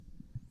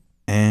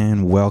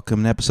and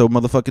welcome to episode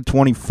motherfucking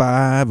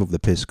 25 of the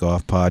Pisk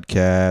Off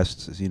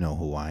Podcast. You know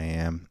who I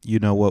am. You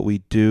know what we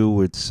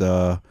do. It's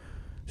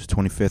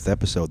 25th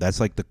episode. That's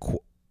like the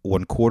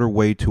 1/4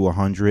 way to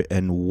 100.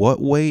 And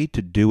what way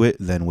to do it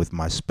than with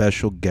my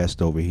special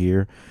guest over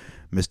here,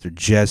 Mr.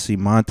 Jesse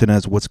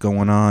Montanez. What's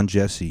going on,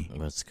 Jesse?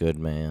 What's good,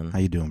 man? How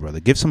you doing, brother?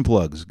 Give some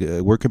plugs.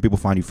 Where can people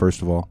find you,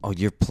 first of all? Oh,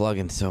 you're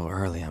plugging so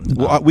early.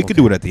 We could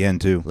do it at the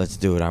end, too. Let's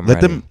do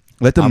it.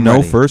 Let them I'm know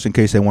ready. first in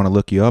case they want to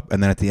look you up,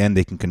 and then at the end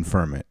they can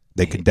confirm it.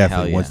 They can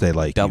definitely yeah. once they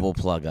like double you.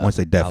 plug up. Once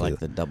they definitely I like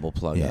the double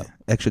plug yeah up.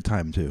 Extra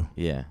time too.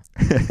 Yeah,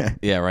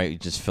 yeah, right. You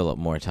just fill up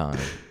more time.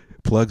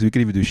 Plugs. We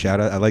could even do shout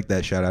out. I like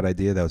that shout out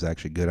idea. That was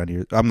actually good on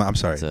your. I'm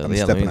sorry. So, I'm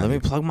yeah, stepping let on me you.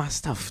 plug my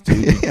stuff,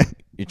 dude.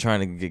 You're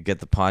trying to get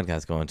the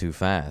podcast going too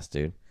fast,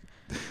 dude.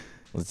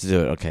 Let's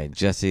do it. Okay,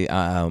 Jesse.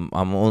 I'm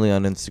only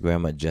on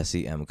Instagram at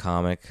Jesse M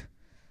Comic.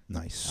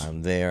 Nice.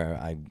 I'm there.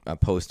 I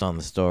post on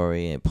the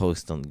story. I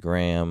post on the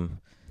gram.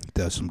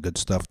 Does some good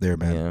stuff there,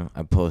 man. Yeah,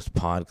 I post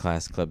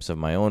podcast clips of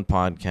my own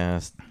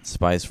podcast,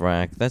 Spice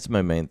Rack. That's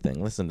my main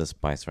thing. Listen to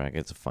Spice Rack.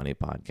 It's a funny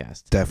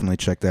podcast. Definitely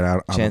check that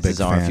out. I'm Chances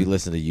a big are, fan. if you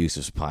listen to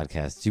Yusuf's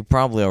podcast, you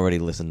probably already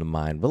listened to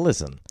mine. But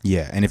listen,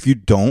 Yeah, and if you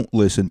don't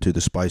listen to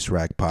the Spice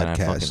Rack then I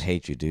fucking podcast,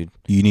 hate you, dude.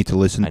 you need to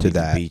listen I to need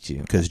that to beat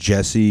you. because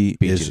Jesse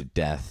Beat is you to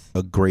death.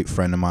 a great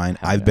friend of mine.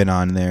 Hell I've yeah. been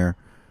on there.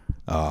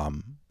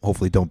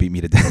 Hopefully, don't beat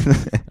me to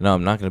death. No,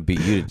 I'm not going to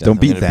beat you to death.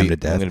 Don't beat them to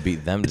death. I'm going to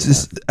beat them to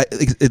It's death.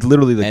 just, it's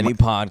literally like Any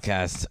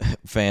podcast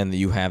fan that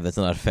you have that's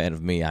not a fan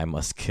of me, I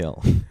must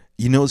kill.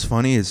 You know what's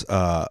funny is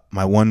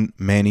my one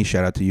Manny,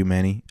 shout out to you,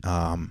 Manny,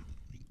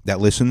 that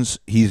listens.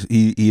 He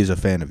is a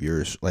fan of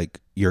yours,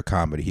 like your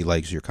comedy. He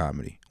likes your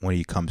comedy when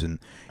he comes in.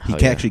 He Oh,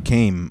 yeah. actually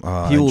came.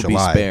 He will in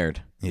July. be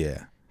spared.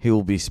 Yeah, He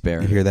will be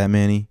spared. you hear that,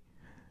 Manny?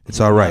 It's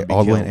He all will right. not be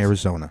All the way in killed.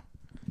 Arizona.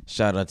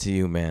 Shout out to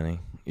you, Manny.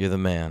 You're the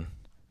man.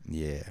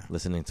 Yeah.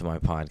 Listening to my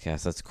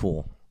podcast. That's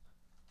cool.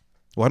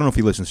 Well, I don't know if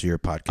he listens to your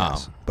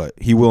podcast, Oh. but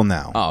he will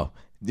now. Oh,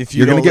 if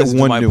You're you gonna don't get listen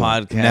one to my new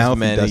one. podcast, Now if he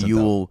man, doesn't,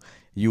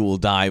 you will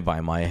die by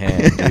my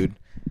hand, dude.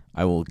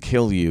 I will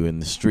kill you in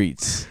the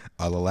streets,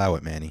 I'll allow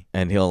it, Manny.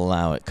 and he'll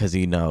allow it because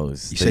he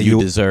knows You that say you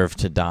you- deserve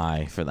to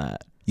die for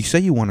that. You say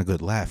you want a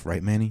good laugh,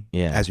 right, Manny?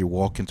 Yeah. As you're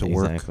walking to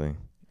work. Exactly.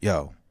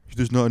 Yo,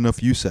 there's not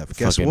enough Yusef.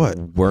 Guess Fucking what?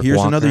 work Here's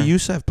walker. another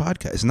Yusef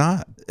podcast. It's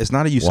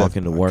not a Yusef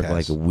Walking to work podcast.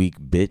 like a weak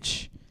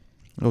bitch.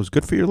 It was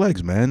good for your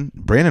legs, man.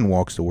 Brandon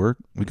walks to work.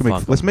 We can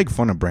let's make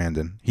fun of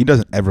Brandon. He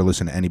doesn't ever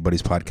listen to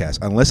anybody's podcast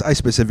unless I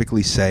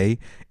specifically say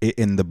it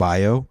in the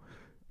bio.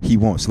 He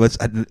won't. So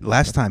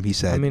last time he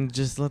said, I mean,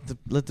 just let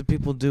the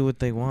people do what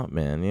they want,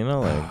 man. You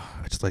know, like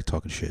I just like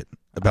talking shit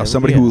about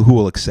somebody yeah. who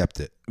will accept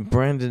it.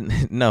 Brandon.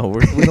 No,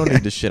 we don't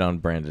need to shit on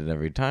Brandon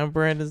every time.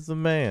 Brandon's the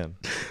man.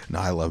 No,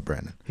 I love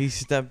Brandon. He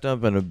stepped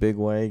up in a big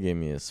way, gave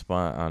me a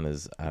spot at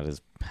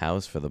his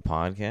house for the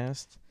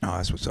podcast. Oh,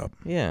 that's what's up.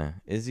 Yeah.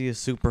 Is he a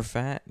super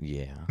fat?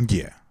 Yeah.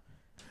 Yeah,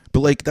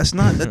 but like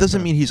that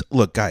doesn't mean he's.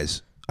 Look,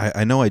 guys,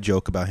 I know I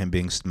joke about him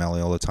being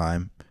smelly all the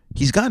time.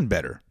 He's gotten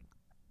better,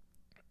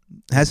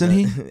 hasn't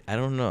he? I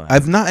don't know.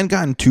 I've not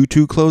gotten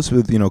too close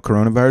with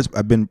coronavirus.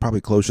 I've been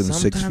probably closer than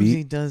 6 Sometimes he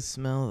feet. does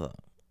smell though.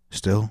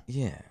 Still,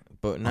 Yeah,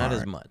 but not All as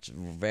right. much.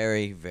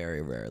 Very,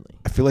 very rarely.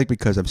 I feel like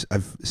because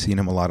I've seen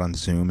him a lot on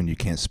Zoom and you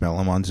can't smell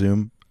him on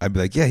Zoom. I'd be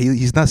like, yeah,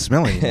 he's not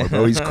smelling anymore,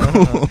 bro. He's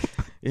cool.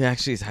 Yeah,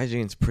 actually, his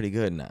hygiene's pretty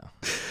good now.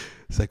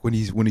 It's like when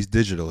he's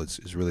digital,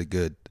 it's really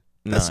good.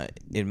 No,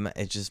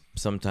 it just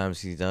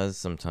sometimes he does,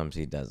 sometimes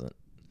he doesn't.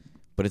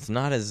 But it's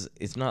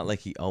not like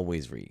he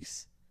always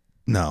reeks.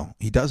 No,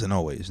 he doesn't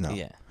always. No.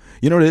 Yeah.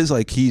 You know what it is?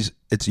 Like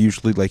it's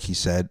usually like he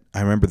said.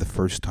 I remember the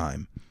first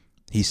time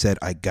he said,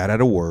 I got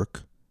out of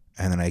work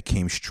and then I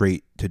came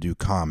straight to do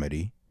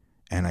comedy.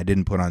 And I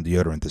didn't put on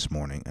deodorant this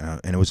morning,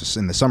 and it was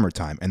in the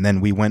summertime. And then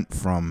we went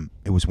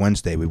it was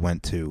Wednesday. We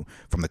went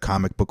from the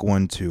comic book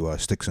one to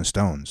Sticks and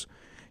Stones,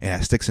 and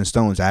at Sticks and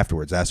Stones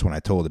afterwards, that's when I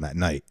told him at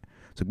night.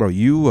 It's like, bro,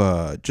 you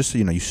just so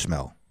you know, you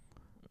smell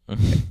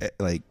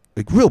like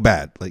real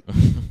bad. Like,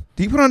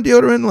 do you put on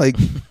deodorant?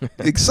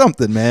 Like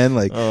something, man.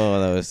 Like, Oh,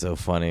 that was so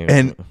funny.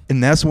 and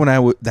that's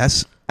when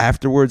that's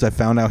afterwards I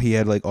found out he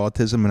had like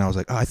autism, and I was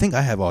like, oh, I think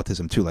I have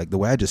autism too. Like the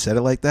way I just said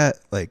it like that,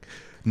 like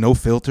no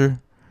filter.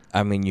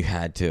 I mean, you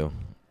had to.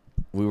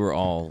 We were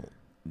all.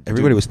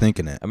 Everybody was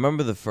thinking it. I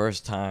remember the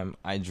first time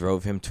I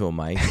drove him to a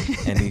mic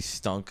and he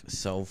stunk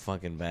so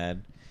fucking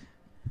bad.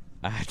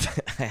 I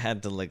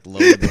had to like lower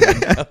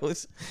the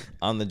windows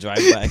on the drive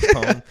back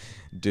home,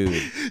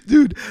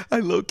 dude. I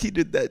low key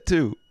did that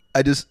too.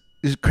 I just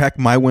cracked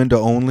my window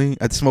only.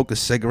 I'd smoke a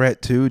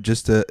cigarette too,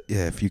 just to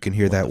if you can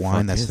hear What that the whine,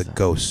 fuck that's is the that?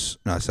 ghost.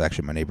 No, it's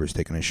actually my neighbor's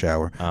taking a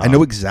shower. Oh. I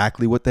know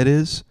exactly what that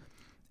is.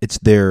 It's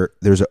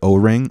there's an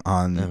O-ring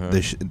on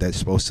that's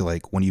supposed to,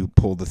 like, when you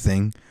pull the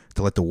thing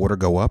to let the water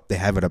go up, they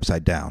have it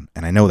upside down,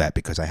 and I know that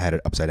because I had it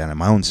upside down in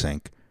my own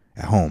sink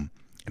at home,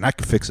 and I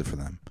could fix it for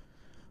them.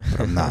 But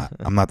I'm not.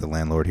 I'm not the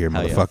landlord here,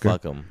 Hell yeah, motherfucker.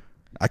 fuck him.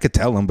 I could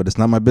tell them, but it's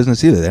not my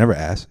business either. They never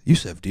asked.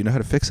 Yusuf, do you know how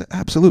to fix it?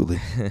 Absolutely.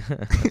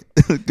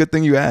 Good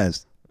thing you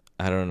asked.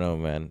 I don't know,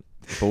 man.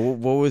 But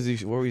what was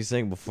you? What were you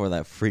saying before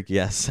that freaky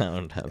ass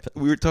sound happened?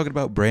 We were talking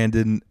about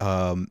Brandon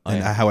and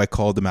yeah. how I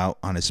called him out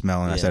on his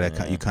smell, and I said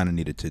Yeah. you kind of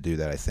needed to do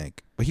that, I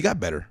think. But he got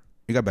better.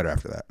 He got better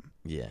after that.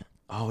 Yeah.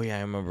 Oh yeah,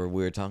 I remember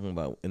we were talking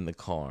about in the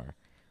car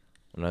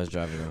when I was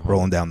driving him home.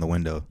 Rolling down the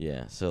window.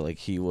 Yeah. So like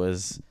he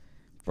was,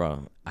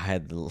 bro. I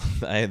had the,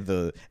 and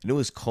it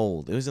was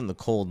cold. It was in the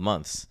cold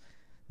months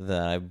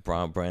that I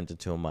brought Brandon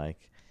to a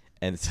mic,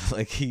 and so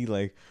like he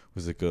like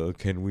was like,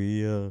 can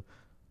we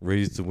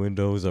raise the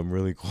windows? I'm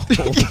really cold.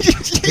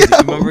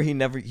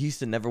 Remember he used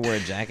to never wear a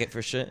jacket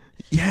for shit.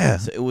 Yeah.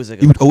 So it was like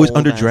he would always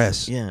cold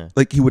underdress. Yeah.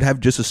 Like he would have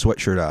just a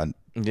sweatshirt on.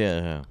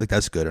 Yeah. Like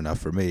that's good enough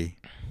for me.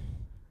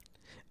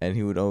 And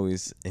he would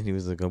always, and he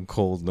was like, I'm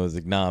cold. And I was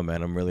like, nah,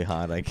 man, I'm really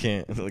hot. I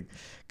can't. Like,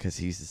 because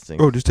he used to sing.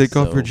 Bro, just take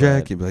off so your bad.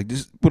 jacket. Be like,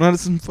 just put on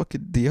some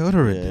fucking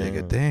deodorant,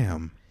 Yeah. nigga.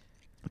 Damn.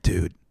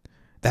 Dude.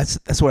 That's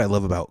what I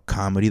love about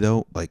comedy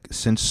though. Like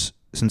since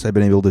I've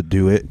been able to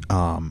do it,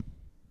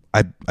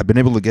 I've been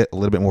able to get a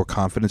little bit more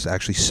confidence to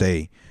actually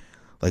say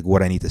like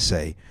what I need to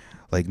say.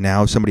 Like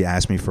now if somebody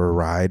asks me for a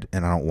ride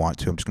and I don't want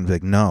to, I'm just gonna be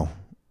like, no.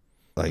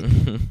 Like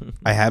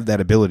I have that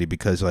ability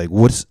because like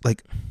what's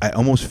like I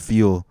almost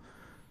feel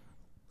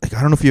like I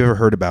don't know if you ever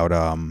heard about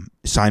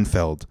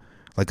Seinfeld.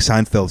 Like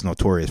Seinfeld's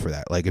notorious for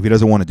that. Like if he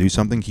doesn't want to do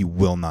something, he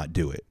will not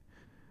do it.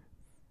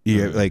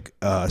 Yeah, like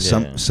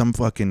some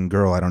fucking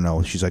girl, I don't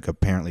know. She's like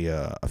apparently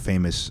a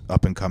famous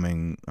up and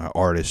coming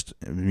artist,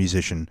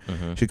 musician.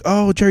 She's like,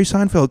 "Oh, Jerry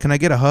Seinfeld, can I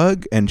get a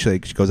hug?" And she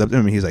goes up to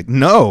him and he's like,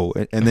 "No."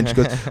 And then she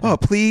goes, "Oh,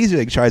 please."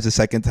 Like tries a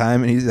second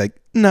time and he's like,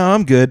 "No,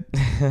 I'm good."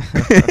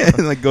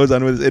 And like goes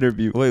on with his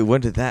interview. Wait, when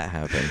did that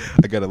happen?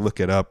 I gotta look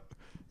it up.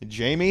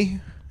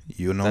 Jamie,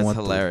 you know That's what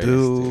hilarious, to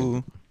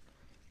do.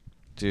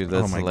 Dude,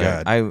 that's Oh my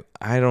hilarious. God.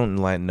 I don't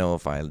know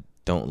if I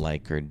don't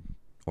like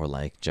or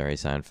like Jerry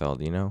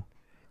Seinfeld, you know?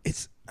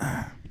 It's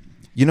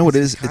you know what it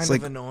is? Kind It's of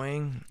like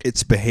annoying.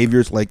 it's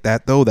behaviors like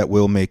that though that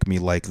will make me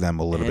like them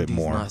a little And bit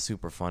more. He's not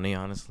super funny,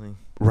 honestly.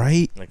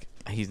 Right? Like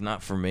he's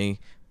not for me.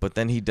 But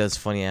then he does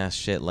funny ass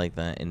shit like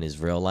that in his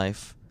real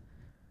life,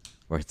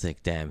 where it's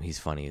like, damn, he's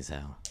funny as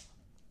hell.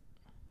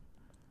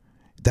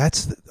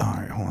 That's all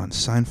right. Hold on,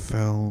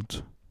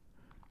 Seinfeld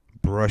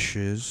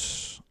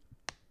brushes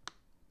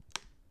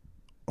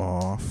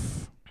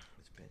off.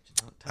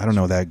 I don't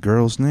know that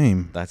girl's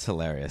name. That's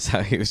hilarious.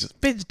 How he was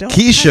just, bitch, don't touch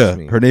Keisha.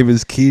 me." Her name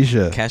is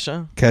Keisha.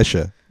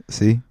 Kesha.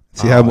 See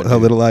Oh, how dude.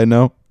 little I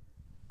know.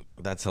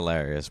 That's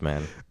hilarious,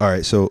 man. All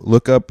right, so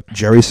look up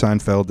Jerry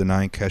Seinfeld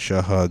denying Kesha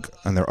a hug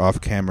and their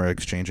off-camera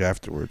exchange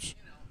afterwards.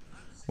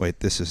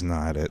 Wait, this is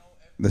not it.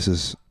 This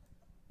is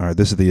all right.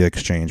 This is the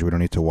exchange. We don't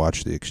need to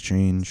watch the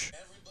exchange.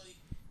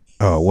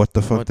 Oh, what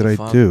the fuck What did the I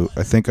fuck? do?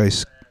 I think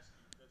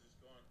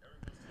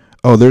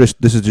Oh, this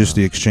is just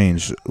the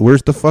exchange.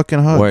 Where's the fucking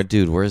hug?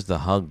 Where's the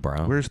hug,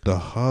 bro? Where's the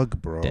hug,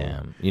 bro?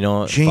 Damn. You know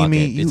what?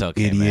 Jamie, Fuck it. It's you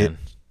okay, idiot. man.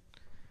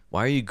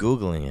 Why are you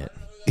Googling it?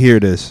 Here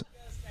it is.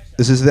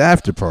 This is the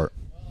after part.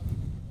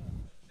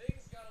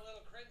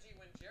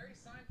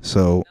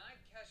 So,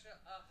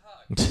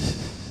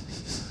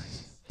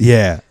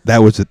 yeah, that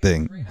was the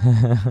thing.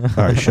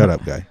 All right, shut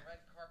up, guy.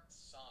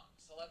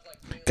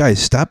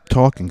 Guys, stop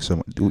talking so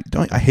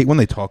much. I hate when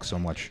they talk so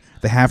much.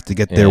 They have to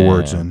get their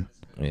words in.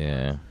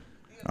 Yeah.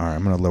 All right,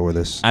 I'm gonna lower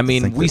this. I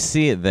mean, think we that-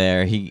 see it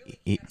there. He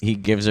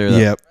gives her the.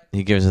 Yep.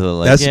 He gives her the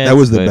like. That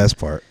was the good. best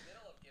part.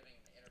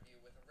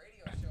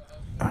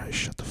 All right,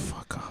 shut the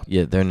fuck up.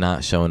 Yeah, they're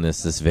not showing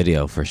this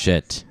video for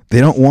shit.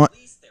 They don't want.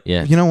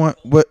 Yeah. You know what?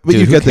 But Dude,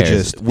 you who get the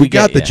cares? gist. We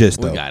got the yeah,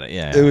 gist, though. We got it.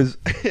 Yeah. It was.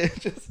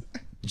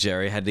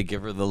 Jerry had to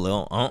give her the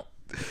little.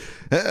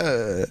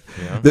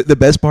 The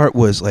best part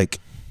was like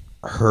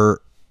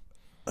her,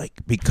 like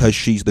because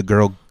she's the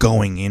girl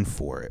going in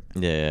for it.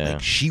 Yeah.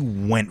 Like she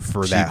went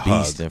for She that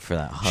hug. beasted for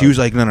that hug. She was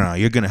like, no,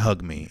 you're gonna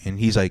hug me, and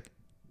he's like,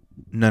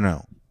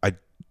 no.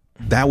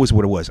 That was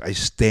what it was. I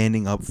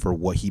standing up for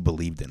what he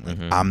believed in. Like,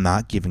 I'm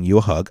not giving you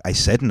a hug. I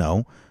said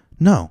no.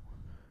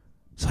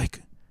 It's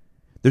like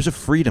there's a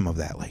freedom of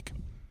that. Like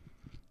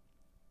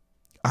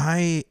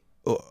it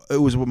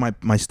was what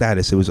my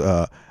status. It was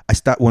I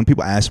stop when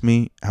people ask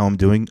me how I'm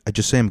doing. I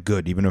just say I'm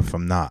good, even if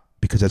I'm not,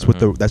 because that's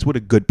what a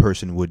good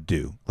person would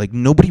do. Like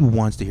nobody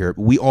wants to hear it.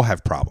 We all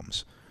have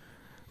problems.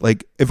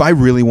 Like if I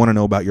really want to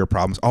know about your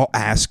problems, I'll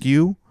ask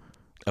you.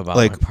 about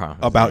Like my problems,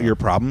 about yeah. your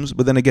problems,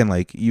 but then again,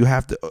 like you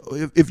have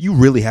to. If you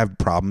really have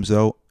problems,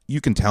 though, you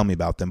can tell me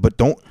about them, but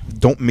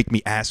don't make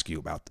me ask you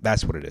about.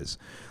 That's what it is.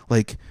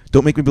 Like,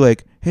 don't make me be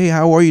like, "Hey,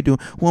 how are you doing?"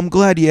 Well, I'm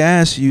glad you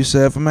asked,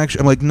 Yusef. I'm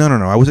like, no.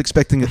 I was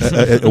expecting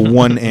a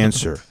one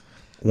answer,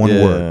 one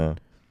word.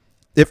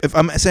 If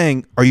I'm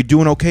saying, "Are you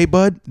doing okay,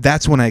 bud?"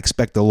 That's when I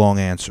expect a long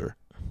answer.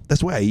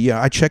 That's why,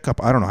 I check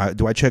up. I don't know how.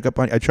 Do I check up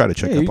on? I try to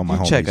check up on my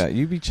homies.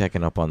 You be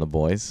checking up on the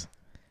boys.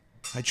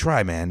 I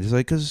try, man. It's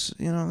like, cause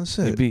that's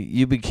it.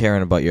 You be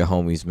caring about your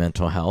homies'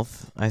 mental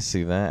health. I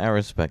see that. I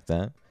respect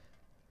that.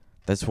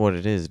 That's what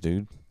it is,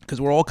 dude. Because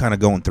we're all kind of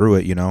going through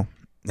it, in our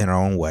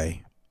own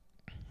way.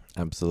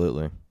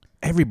 Absolutely.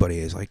 everybody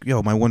is like,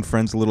 yo, my one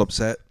friend's a little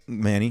upset,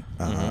 Manny,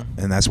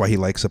 and that's why he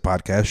likes the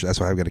podcast. That's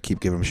why I've got to keep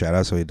giving him a shout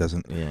out so he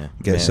doesn't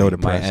get so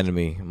depressed. My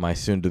enemy, my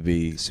soon to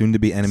be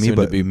enemy,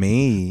 but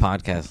me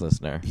podcast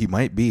listener. He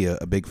might be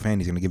a big fan.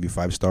 He's going to give you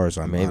 5 stars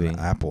on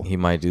Apple. He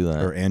might do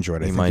that, or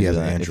Android. I he think might he has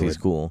do an that Android. if he's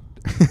cool.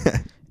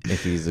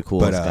 If he's the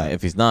coolest guy.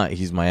 If he's not,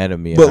 he's my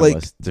enemy, and but I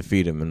must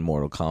defeat him in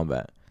Mortal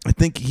Kombat. I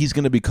think he's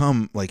going to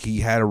become, like, he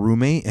had a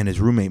roommate, and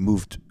his roommate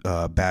moved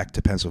back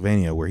to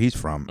Pennsylvania, where he's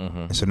from.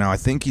 And so now I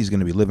think he's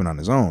going to be living on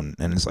his own.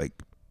 And it's like,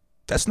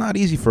 that's not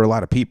easy for a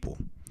lot of people.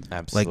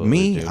 Absolutely, like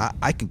me, dude.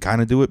 I can kind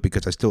of do it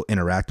because I still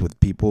interact with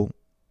people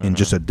in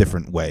just a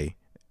different way.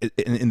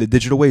 In the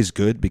digital way is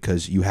good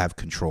because you have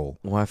control.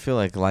 Well, I feel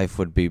like life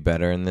would be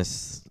better in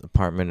this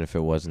apartment if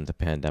it wasn't the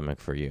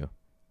pandemic for you.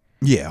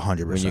 Yeah,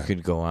 100%. When you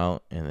could go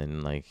out and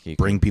then, like, you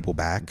bring people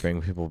back.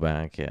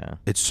 Yeah.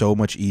 It's so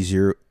much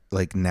easier.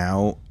 Like,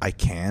 now I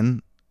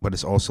can, but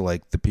it's also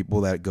like the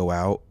people that go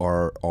out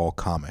are all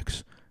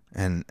comics.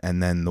 And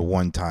then the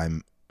one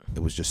time it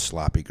was just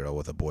sloppy girl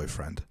with a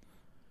boyfriend.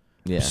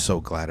 Yeah. I'm so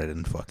glad I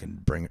didn't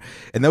fucking bring her.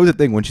 And that was the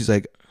thing when she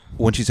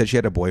said she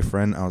had a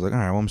boyfriend, I was like, all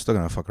right, well, I'm still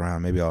going to fuck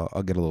around. Maybe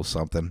I'll get a little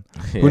something.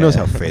 Yeah. Who knows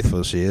how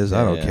faithful she is?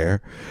 I don't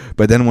care.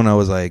 But then when I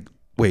was like,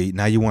 wait,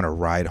 now you want to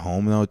ride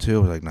home though too?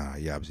 I was like, nah,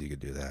 Yabs, you could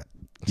do that.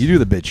 You do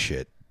the bitch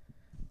shit.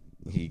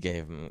 You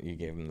gave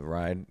him the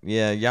ride.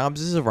 Yeah, Yabs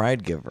is a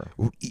ride giver.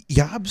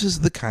 Yabs is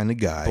the kind of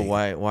guy.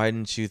 But why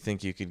didn't you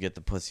think you could get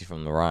the pussy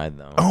from the ride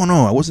though? Oh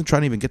no, I wasn't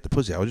trying to even get the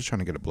pussy. I was just trying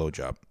to get a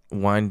blowjob.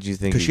 Why did you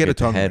think? Because she had a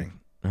tongue ring.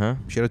 Huh?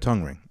 She had a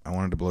tongue ring. I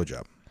wanted a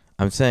blowjob.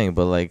 I'm saying,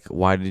 but like,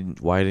 why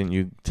didn't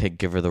you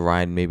give her the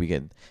ride? And maybe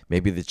get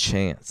the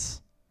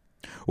chance.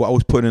 Well, I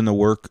was putting in the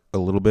work a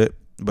little bit,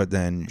 but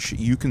then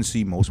you can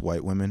see most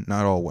white women,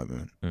 not all white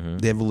women,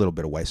 they have a little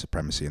bit of white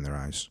supremacy in their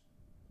eyes.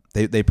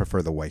 They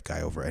prefer the white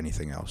guy over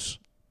anything else.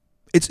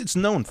 It's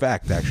known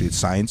fact, actually. It's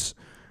science.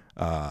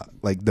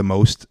 Like the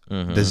most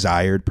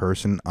desired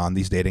person on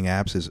these dating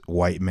apps is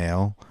white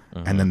male,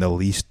 and then the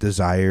least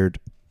desired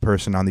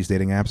person on these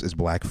dating apps is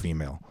black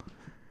female.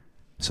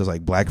 So it's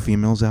like black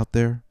females out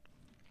there,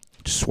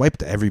 just swipe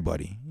to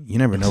everybody. You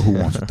never know who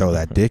wants to throw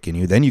that dick in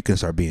you. Then you can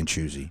start being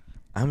choosy.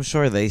 I'm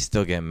sure they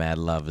still get mad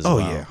love as well. Oh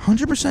yeah,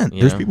 100%.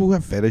 There's people who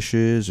have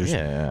fetishes.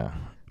 There's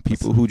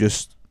people who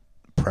just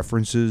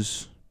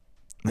preferences.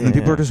 And then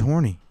people are just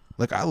horny.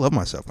 Like, I love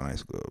myself when I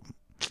go,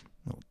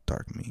 little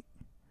dark meat.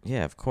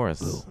 Yeah, of course.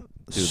 Dude,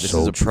 this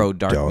is a pro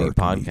dark meat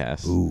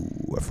podcast. Ooh,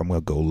 if I'm going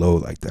to go low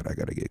like that, I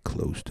got to get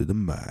close to the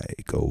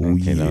mic. Oh,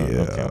 okay,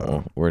 yeah.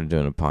 Well, we're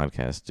doing a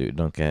podcast, dude.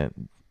 Don't get...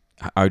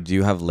 do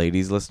you have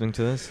ladies listening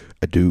to this?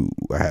 I do.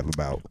 I have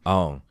about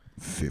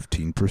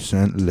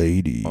 15%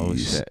 ladies. Oh,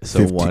 shit.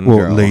 So one Well,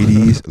 girl.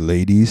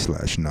 ladies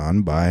 /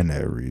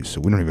 non-binary. So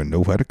we don't even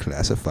know how to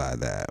classify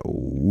that.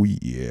 Oh,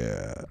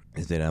 yeah.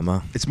 Is it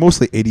Emma? It's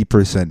mostly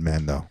 80%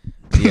 men, though.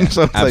 Yeah,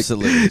 so it's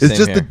absolutely. Like, it's Same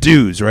just here. the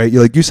dudes, right?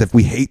 You're like, Yusef,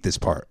 we hate this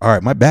part. All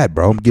right, my bad,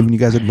 bro. I'm giving you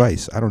guys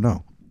advice. I don't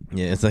know.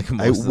 Yeah, it's like I'm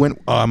going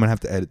to have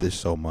to edit this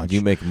so much.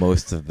 You make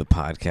most of the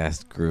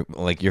podcast group,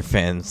 like your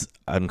fans,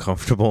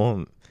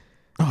 uncomfortable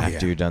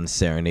after you're done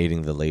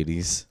serenading the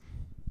ladies.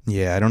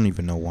 Yeah, I don't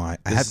even know why.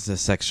 This is a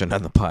section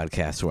on the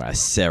podcast where I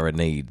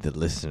serenade the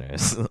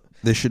listeners.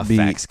 There should be...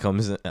 fax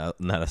comes in.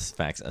 Not a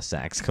fax, a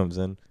sax comes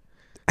in.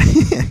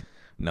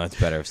 No, it's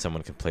better if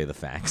someone can play the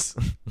fax.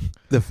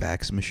 The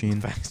fax machine?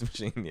 The fax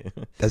machine,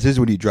 yeah. That's just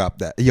when you drop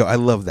that. Yo, I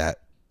love that.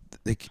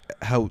 Like,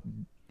 how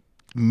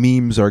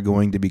memes are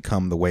going to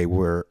become the way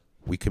where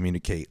we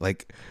communicate.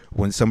 Like,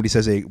 when somebody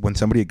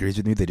agrees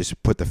with me, they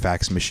just put the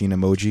fax machine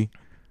emoji.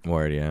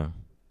 Word, yeah.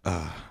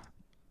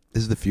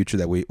 This is the future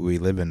that we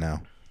live in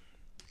now.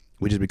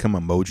 We just become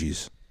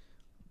emojis.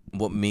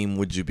 What meme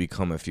would you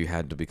become if you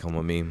had to become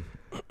a meme?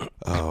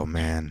 Oh,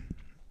 man.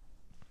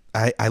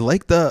 I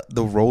like the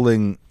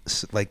rolling,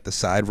 like the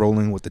side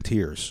rolling with the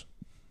tears.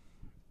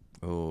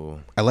 Oh.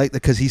 I like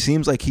that because he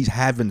seems like he's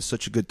having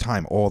such a good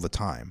time all the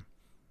time.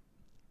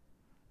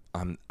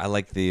 I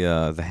like the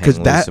hang loose because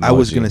that emoji. I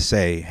was gonna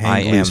say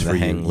hang loose for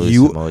hang you. Loose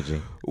You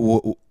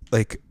emoji.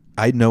 Like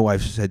I know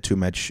I've sent too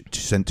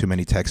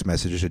many text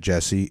messages to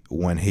Jesse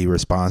when he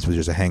responds with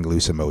just a hang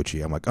loose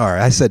emoji. I'm like, all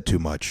right, I said too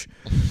much.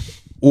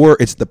 Or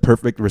it's the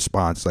perfect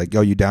response, like,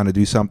 yo, you down to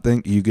do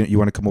something? You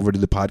want to come over to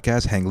the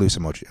podcast? Hang loose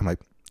emoji. I'm like,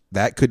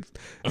 that could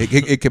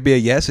it could be a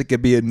yes, it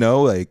could be a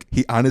no. Like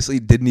he honestly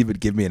didn't even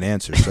give me an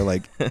answer. So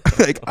like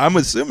I'm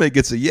assuming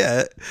it's a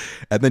yeah.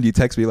 And then you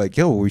text me like,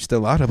 yo, are we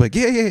still out? I'm like,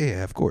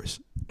 yeah, of course.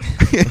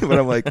 But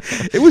I'm like,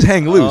 it was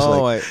hang loose.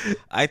 Oh, like,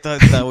 I thought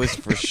that was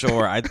for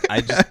sure. I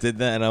just did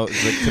that and I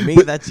was like, to me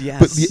that's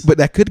yes. But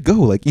that could go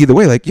like either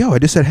way. Like, yo, I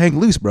just said hang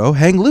loose, bro.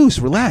 Hang loose,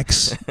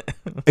 relax.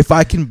 If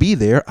I can be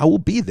there, I will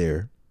be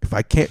there. If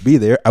I can't be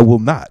there, I will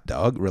not,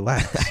 dog.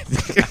 Relax.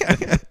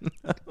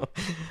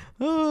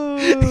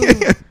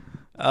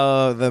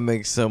 Oh, that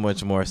makes so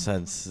much more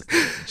sense.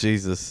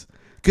 Jesus.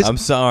 I'm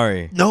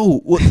sorry.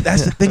 No, well,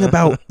 that's the thing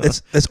about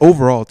it's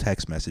overall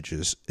text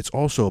messages. It's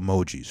also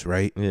emojis,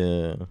 right?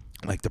 Yeah.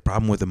 Like the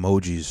problem with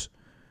emojis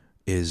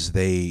is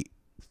they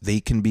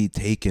can be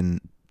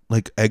taken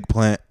like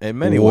eggplant In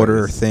many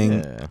water ways,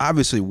 thing. yeah.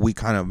 Obviously, we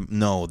kind of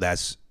know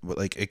that's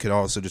like it could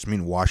also just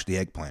mean wash the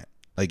eggplant.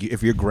 Like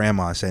if your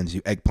grandma sends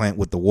you eggplant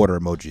with the water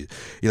emoji,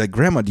 you're like,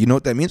 Grandma, do you know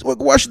what that means? Well,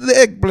 wash the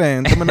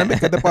eggplant. I'm gonna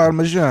make the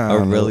parmesan.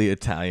 Our really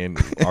Italian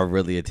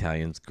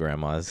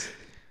grandmas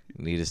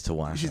need us to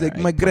wash. She's our like,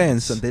 my eggplants.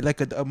 grandson, they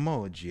like an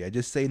emoji. I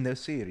just say in their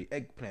Siri,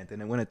 eggplant,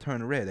 and then when it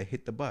turns red, I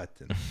hit the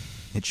button.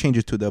 It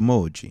changes to the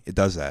emoji. It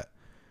does that.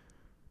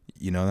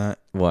 You know that?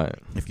 What?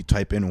 If you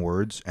type in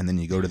words and then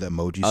you go to the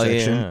emoji Oh,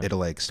 section, yeah. it'll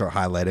like start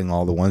highlighting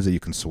all the ones that you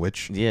can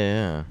switch.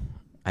 Yeah.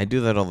 I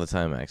do that all the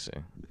time,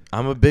 actually.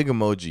 I'm a big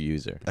emoji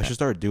user. I should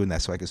start doing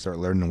that so I can start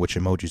learning which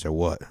emojis are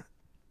what.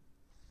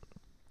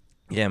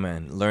 Yeah,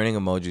 man. Learning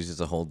emojis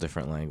is a whole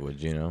different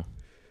language, you know?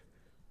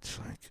 It's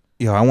like,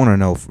 yeah, I want to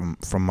know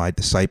from my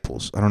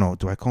disciples. I don't know.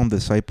 Do I call them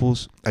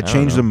disciples? I don't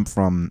changed know. them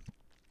from.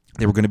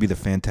 They were going to be the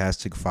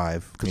Fantastic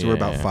Five because there were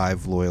about Yeah.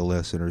 5 loyal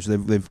listeners.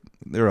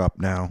 They're up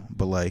now,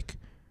 but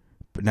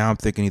now I'm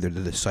thinking either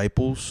the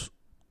disciples,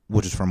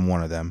 which is from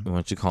one of them, Why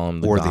don't you call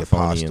them the or the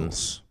Gophonians?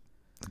 apostles,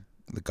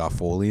 the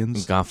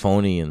Gopholians,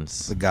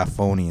 Gophonians. the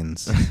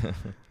Gophonians.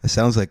 It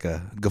sounds like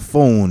a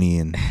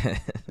Gophonian.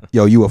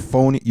 Yo, you a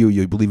phony?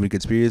 You believe in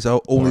conspiracies?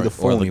 Oh, only Or the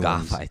phony the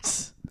ones.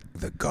 Gothites.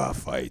 The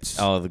Gothites.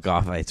 Oh, the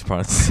Gothites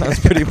part sounds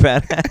pretty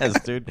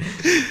badass, dude.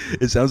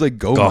 It sounds like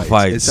Gomites.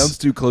 Gothites. It sounds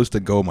too close to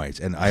Gomites,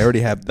 and I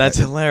already have. That's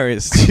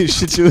hilarious. You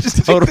should do a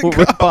total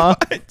rip off.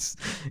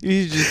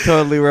 You should just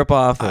totally rip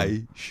off him.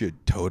 I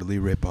should totally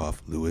rip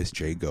off Louis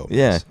J. Gomez.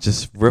 Yeah,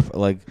 just rip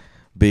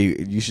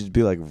you should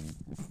be like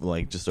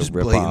just a Just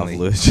rip off blatantly.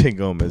 Louis J.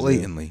 Gomez.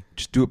 Blatantly,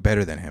 just do it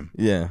better than him.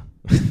 Yeah.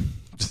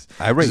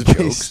 I write Just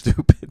be jokes.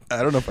 stupid.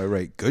 I don't know if I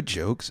write good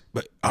jokes,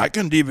 but I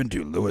can't even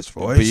do Louis'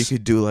 voice. But you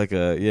could do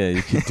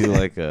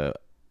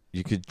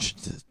you could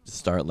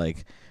start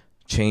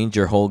change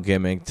your whole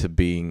gimmick to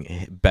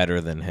being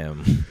better than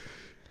him.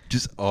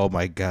 just oh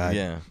my god,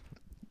 Yeah.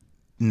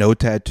 no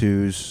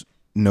tattoos,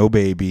 no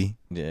baby.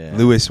 Yeah.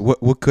 Louis,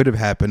 what could have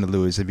happened to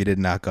Louis if he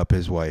didn't knock up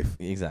his wife?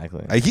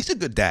 Exactly. He's a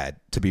good dad,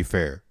 to be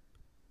fair.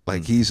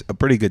 He's a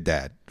pretty good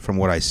dad from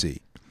what I see.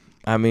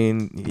 I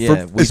mean,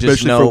 yeah, we just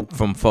especially know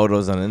from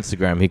photos on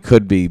Instagram he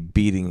could be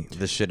beating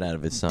the shit out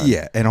of his son.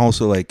 Yeah, and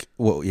also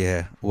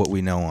what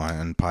we know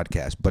on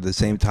podcast, but at the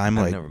same time,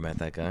 I've never met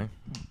that guy.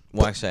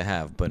 Well, actually, I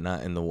have, but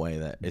not in the way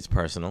that it's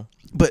personal.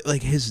 but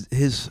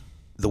his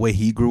the way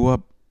he grew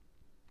up,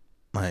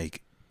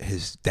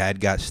 his dad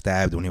got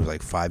stabbed when he was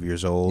 5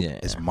 years old. Yeah.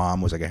 His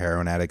mom was a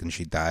heroin addict and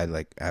she died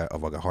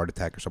of a heart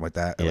attack or something like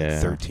that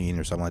at 13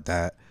 or something like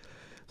that.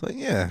 It's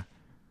yeah.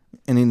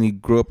 And then he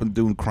grew up and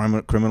doing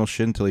criminal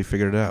shit until he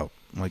figured it out.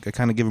 I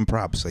kind of give him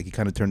props. He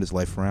kind of turned his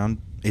life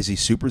around. Is he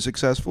super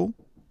successful?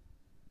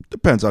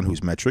 Depends on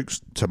whose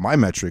metrics. To my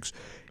metrics,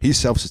 he's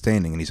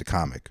self-sustaining and he's a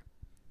comic.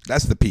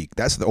 That's the peak.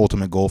 That's the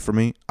ultimate goal for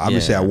me.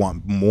 Obviously, Yeah. I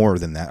want more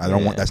than that. I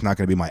don't want. Yeah. That's not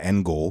going to be my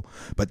end goal.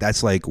 But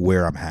that's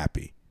where I'm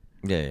happy.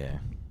 Yeah, yeah.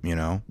 You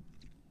know.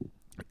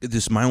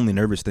 Just my only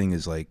nervous thing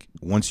is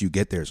once you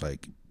get there, it's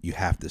you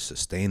have to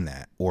sustain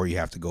that, or you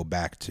have to go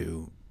back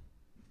to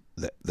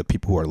the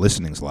people who are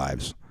listening's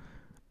lives,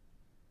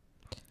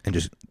 and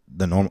just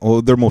the normal. Oh,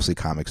 they're mostly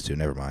comics too.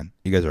 Never mind.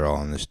 You guys are all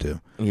on this too.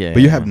 Yeah.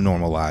 But you have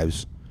normal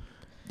lives.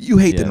 You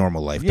hate the Yeah.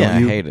 normal life, Yeah,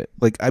 don't you? I hate it.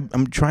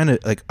 I'm trying to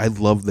I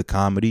love the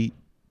comedy,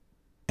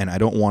 and I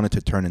don't want it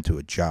to turn into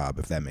a job,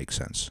 if that makes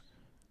sense.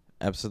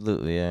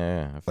 Absolutely,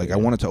 yeah. I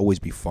want it to always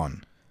be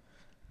fun.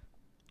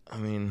 I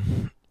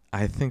mean,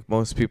 I think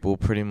most people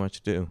pretty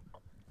much do.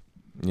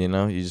 You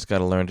know, you just got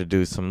to learn to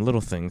do some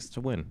little things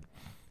to win.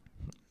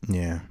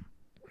 Yeah.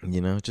 You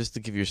know, just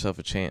to give yourself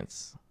a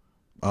chance.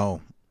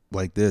 Oh,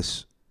 like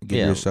this.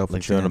 Give yourself a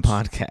like chance. doing a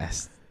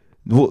podcast.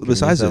 Well, Give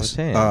besides yourself a this,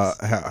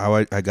 chance. how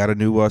I got a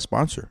new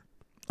sponsor.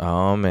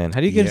 Oh man,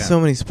 how do you get Yeah. so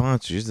many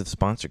sponsors? You're the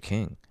sponsor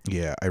king.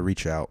 Yeah, I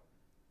reach out.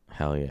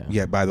 Hell yeah.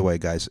 Yeah, by the way,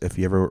 guys, if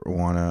you ever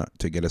want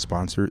to get a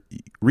sponsor,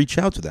 reach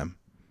out to them.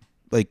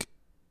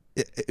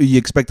 You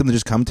expect them to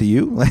just come to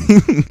you?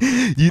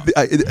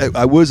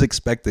 I was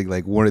expecting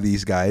one of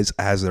these guys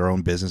has their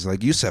own business.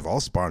 Yusef,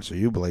 I'll sponsor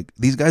you, but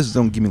these guys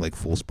don't give me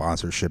full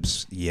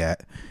sponsorships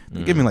yet.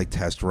 They give me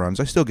test runs.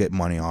 I still get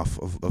money off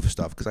of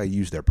stuff because I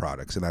use their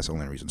products, and that's the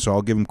only reason. So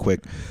I'll give them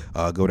quick.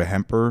 Go to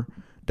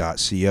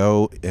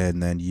hemper.co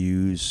and then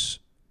use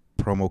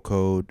promo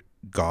code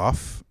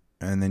GOFF.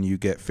 And then you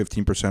get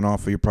 15%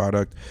 off of your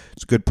product.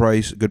 It's a good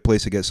price, a good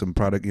place to get some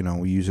product.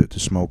 We use it to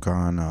smoke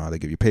on. They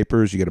give you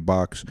papers. You get a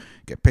box.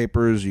 Get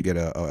papers. You get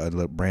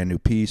a brand new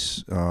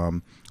piece.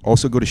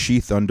 Also, go to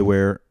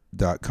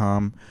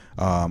sheathunderwear.com.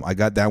 I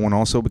got that one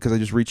also because I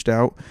just reached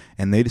out.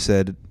 And they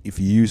said if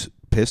you use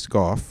Pissed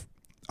Golf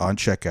on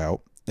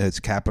checkout, it's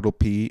capital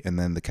P and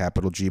then the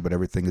capital G, but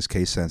everything is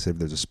case sensitive.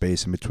 There's a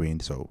space in between.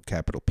 So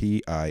capital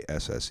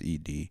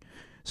PISSED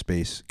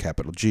space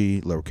capital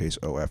G lowercase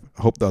OF.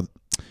 I hope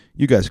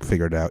you guys can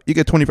figure it out. You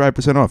get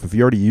 25% off. If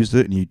you already used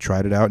it and you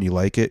tried it out and you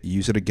like it,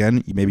 use it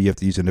again. Maybe you have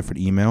to use a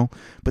different email,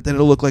 but then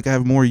it'll look like I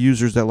have more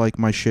users that like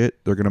my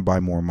shit. They're going to buy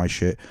more of my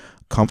shit.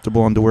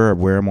 comfortable underwear. I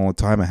wear them all the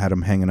time. I had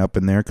them hanging up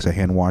in there because I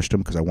hand washed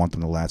them because I want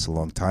them to last a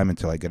long time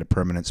until I get a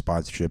permanent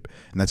sponsorship,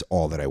 and that's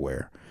all that I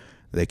wear.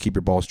 They keep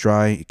your balls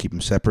dry. You keep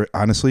them separate.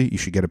 Honestly, you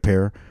should get a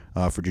pair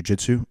for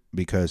jiu-jitsu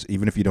because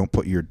even if you don't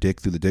put your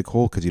dick through the dick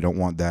hole because you don't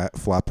want that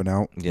flopping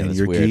out in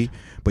your weird. gi,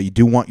 but you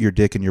do want your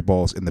dick and your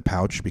balls in the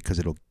pouch because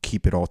it'll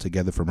keep it all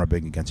together from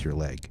rubbing against your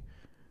leg.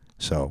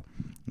 So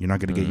you're not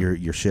going to get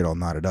your shit all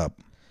knotted up.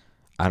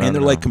 And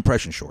they're like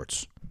compression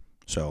shorts.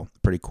 So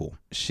pretty cool.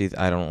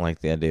 I don't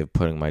like the idea of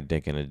putting my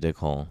dick in a dick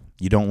hole.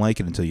 You don't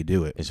like it until you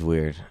do it. It's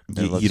weird.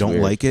 You don't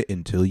weird. like it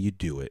until you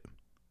do it.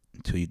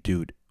 Until you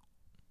do it.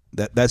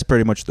 That's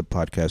pretty much the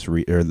podcast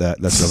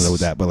that's what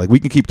with that. But like we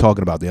can keep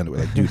talking about the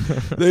underwear. Like, dude,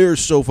 they're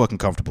so fucking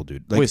comfortable,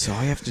 dude. Like, wait, so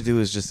all you have to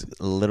do is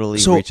just literally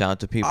reach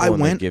out to people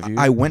they give you?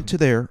 I went to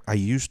there. I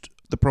used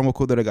the promo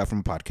code that I got from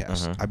a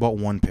podcast. Uh-huh. I bought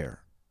one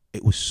pair.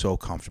 It was so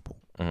comfortable.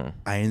 Uh-huh.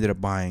 I ended up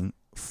buying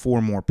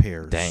 4 more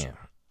pairs. Damn.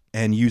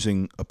 And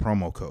using a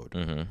promo code.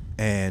 Mm-hmm.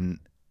 And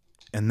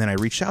then I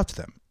reached out to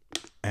them.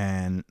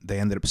 And they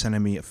ended up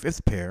sending me a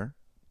 5th pair.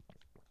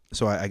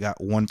 So I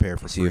got 1 pair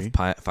for free. So you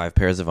have 5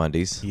 pairs of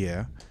undies.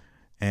 Yeah.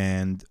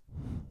 And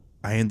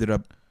I ended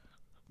up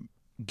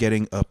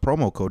getting a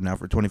promo code now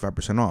for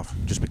 25% off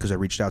just because I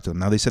reached out to them.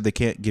 Now they said they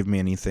can't give me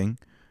anything.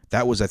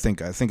 That was I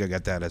think I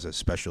got that as a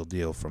special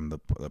deal from the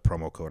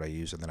promo code I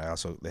used, and then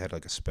they had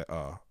like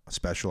a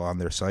special on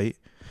their site.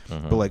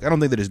 Uh-huh. But like I don't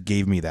think they just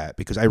gave me that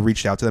because I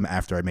reached out to them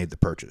after I made the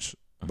purchase.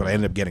 But I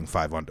ended up getting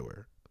 5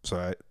 underwear.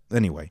 So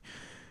anyway,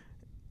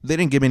 they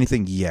didn't give me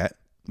anything yet,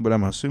 but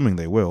I'm assuming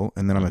they will,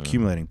 and then I'm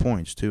accumulating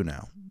points too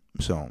now.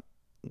 So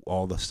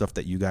all the stuff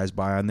that you guys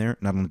buy on there,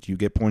 not only do you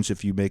get points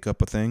if you make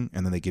up a thing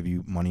and then they give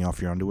you money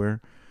off your underwear,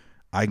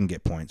 I can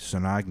get points. So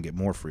now I can get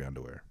more free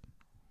underwear.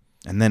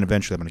 And then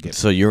eventually I'm going to get...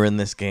 So you're in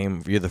this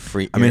game, you're the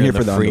free... I'm in here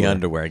for the free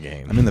underwear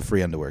game. I'm in the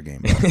free underwear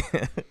game.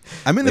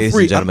 I'm in the Ladies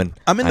free... and gentlemen,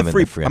 I'm in the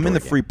free underwear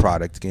free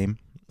product game.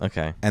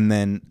 Okay. And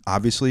then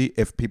obviously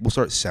if people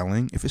start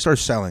selling,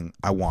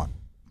 I want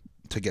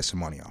to get some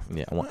money off.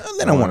 Yeah. I want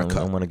to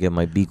cut. I want to get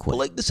my B quit. But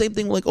like the same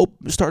thing, like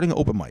starting an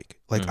open mic.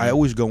 Like I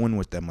always go in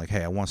with them, like,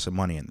 hey, I want some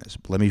money in this.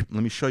 But let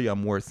me show you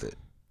I'm worth it.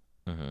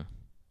 Mm-hmm.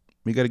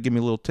 You got to give me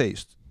a little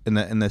taste in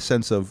the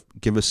sense of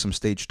give us some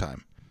stage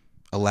time,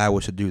 allow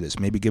us to do this.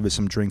 Maybe give us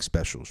some drink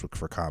specials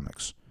for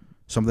comics,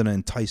 something to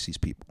entice these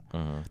people.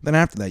 Then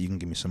after that, you can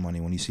give me some money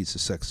when you see it's a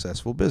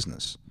successful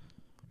business.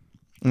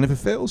 And if it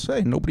fails,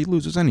 hey, nobody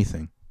loses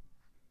anything.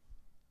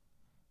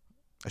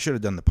 I should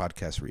have done the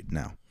podcast read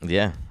now.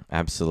 Yeah,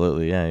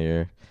 absolutely.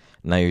 Yeah,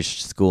 you're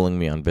schooling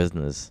me on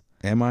business.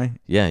 Am I?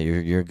 Yeah,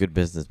 you're a good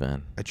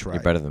businessman. I try.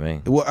 You're better than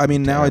me. Well, I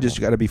mean, now I just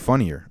got to be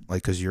funnier,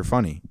 like, because you're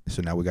funny.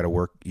 So now we got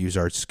to use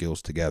our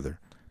skills together.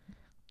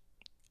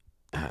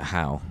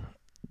 How?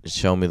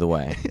 Show me the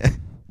way.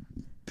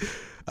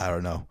 I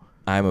don't know.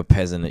 I'm a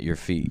peasant at your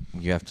feet.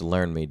 You have to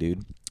learn me,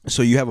 dude.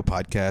 So you have a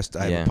podcast.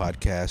 I have a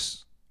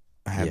podcast.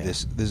 I have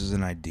this. This is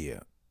an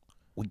idea.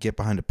 We get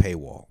behind a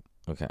paywall.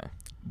 Okay.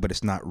 But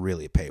it's not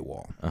really a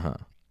paywall. Uh-huh.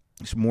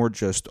 It's more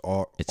just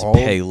It's a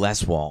pay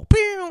less wall.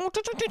 Well,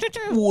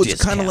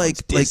 it's kind of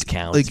like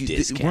discounts.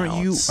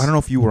 Weren't you? I don't know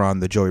if you were on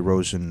the Joey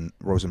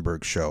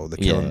Rosenberg show. The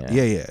Killing.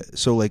 Yeah.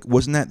 So like,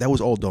 wasn't that was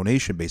all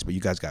donation based? But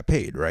you guys got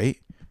paid, right?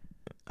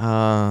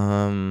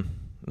 I'm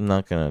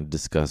not gonna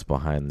discuss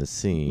behind the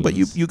scenes. But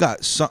you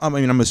got some. I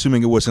mean, I'm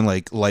assuming it wasn't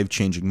like life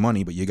changing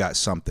money, but you got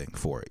something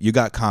for it. You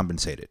got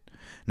compensated.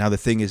 Now the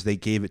thing is, they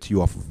gave it to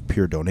you off of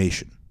pure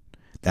donation.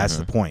 That's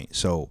the point.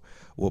 So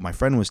what my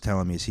friend was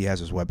telling me is he has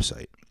his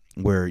website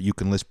where you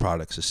can list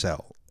products to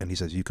sell. And he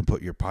says you can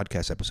put your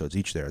podcast episodes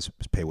each there as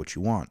pay what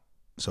you want.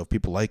 So if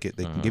people like it,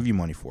 they can give you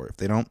money for it. If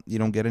they don't, you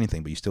don't get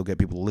anything, but you still get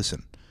people to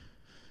listen.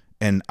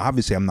 And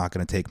obviously I'm not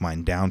going to take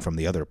mine down from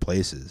the other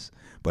places,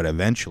 but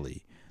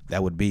eventually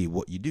that would be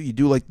what you do. You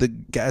do like the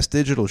Gas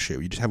Digital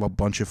shit. You just have a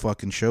bunch of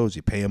fucking shows.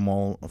 You pay them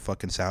all a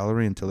fucking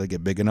salary until they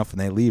get big enough and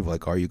they leave.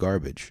 Like, Are You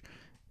Garbage?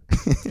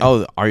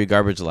 Oh, Are You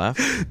Garbage left?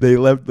 They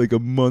left like a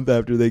month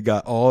after they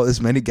got as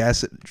many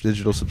Gas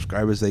Digital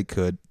subscribers they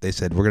could. They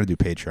said, we're going to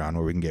do Patreon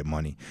where we can get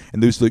money.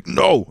 And they was like,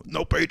 no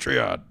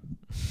Patreon.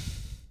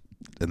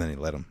 And then they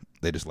let them.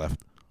 They just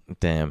left.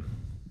 Damn.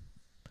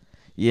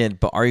 Yeah,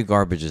 but Are You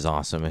Garbage is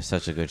awesome. It's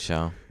such a good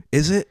show.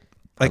 Is it?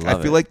 Like,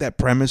 I feel like that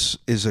premise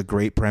is a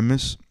great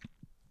premise.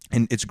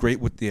 And it's great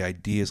with the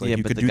ideas. Like,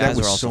 you could do that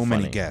with so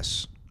many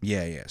guests.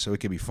 Yeah. So it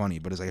could be funny.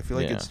 But it's like, I feel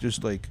like it's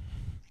just like,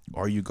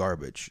 are you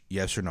garbage?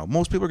 Yes or no?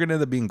 Most people are going to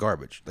end up being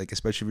garbage. Like,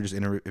 especially if you're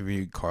just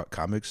interviewing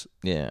comics.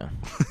 Yeah.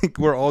 Like,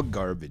 we're all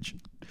garbage.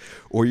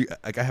 Or,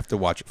 I have to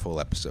watch a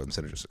full episode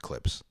instead of just the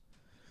clips.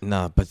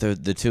 No, but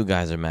the two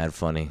guys are mad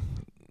funny.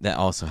 That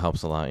also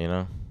helps a lot, you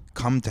know?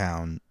 Come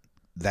Town,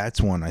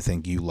 that's one I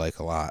think you like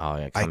a lot. Oh,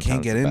 yeah. I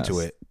can't get into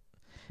it.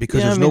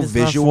 Because there's no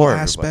visual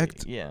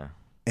aspect. Yeah.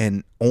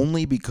 And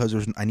only because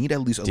I need at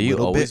least a little bit.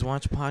 Do you always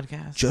watch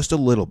podcasts? Just a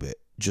little bit.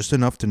 Just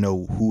enough to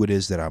know who it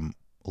is that I'm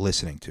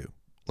listening to.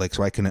 Like,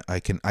 so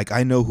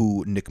I know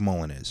who Nick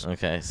Mullen is.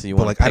 Okay, so you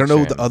but want like I don't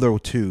know the other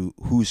two.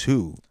 Who's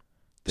who?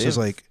 They So it's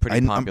have like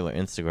pretty popular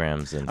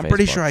Instagrams and I'm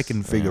pretty sure I Facebooks,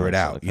 can figure it shit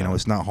out. like You know, that.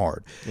 it's not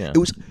hard. Yeah. It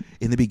was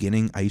in the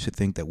beginning. I used to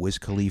think that Wiz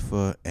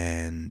Khalifa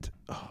and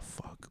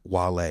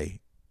Wale,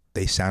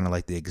 they sounded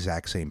like the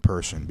exact same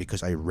person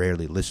because I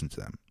rarely listened to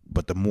them.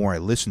 But the more I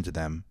listened to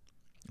them,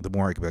 the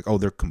more I could be like, oh,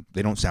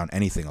 they don't sound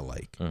anything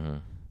alike. Mm-hmm.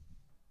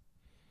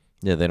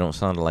 Yeah, they don't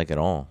sound alike at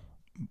all.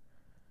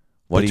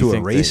 What But do you to a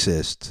think?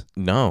 racist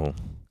No,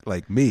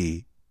 like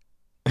me,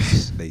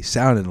 they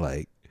sounded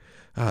like,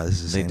 oh,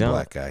 this is the They same don't.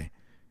 black guy.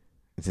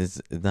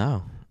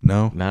 no,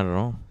 No, not at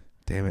all.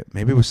 damn it.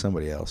 Maybe it was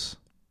somebody else.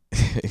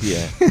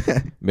 Yeah,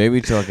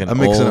 maybe talking. I'm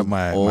mixing old, up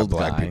my old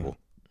black guy. people.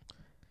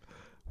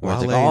 Where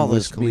it's Wale like, all and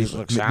Wiz this music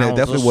Khalifa. sounds It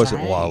definitely the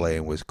wasn't same. Wale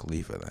and Wiz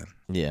Khalifa then.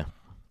 Yeah,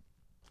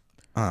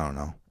 I don't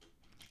know.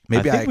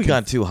 I think we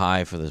got too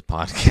high for this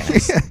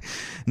podcast.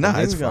 Nah,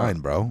 think it's we got- fine,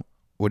 bro.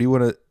 What do you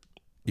want to?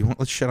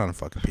 Let's shit on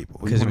fucking people.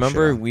 What do Because you wanna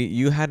remember, shit on?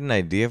 you had an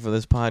idea for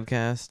this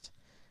podcast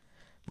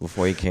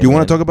before you came. Do you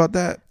want in. to talk about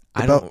that?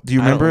 I About? don't- Do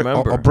you I don't remember?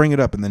 remember. I'll bring it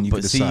up and then you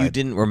But can see, decide. you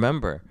didn't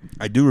remember.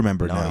 I do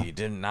remember No, now. you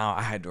didn't. Now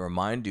I had to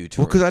remind you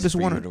to. Well, 'cause I just for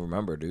you wanna- to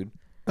remember, dude.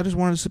 I just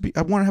wanted to be.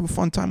 I want to have a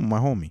fun time with my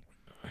homie.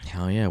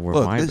 Hell yeah, we're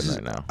Look, vibing this is,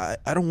 right now.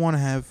 I don't want to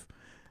have.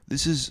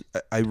 This is.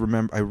 I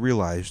remember. I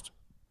realized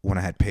when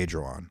I had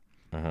Pedro on,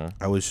 Uh-huh.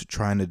 I was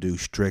trying to do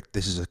strict.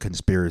 This is a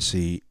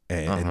conspiracy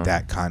and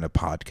that kind of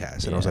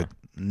podcast, and I was Yeah. like,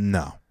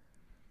 no.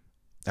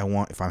 I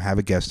want, if I have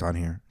a guest on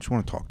here, I just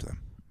want to talk to them.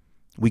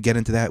 We get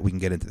into that, we can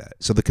get into that.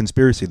 So the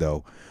conspiracy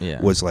though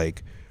Yeah. was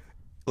like,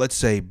 let's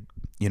say,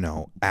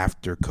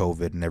 after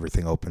COVID and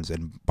everything opens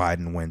and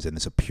Biden wins and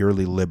it's a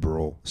purely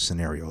liberal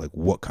scenario, like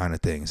what kind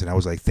of things? And I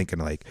was like thinking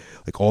like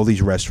all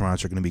these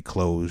restaurants are going to be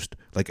closed.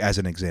 Like as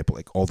an example,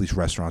 like all these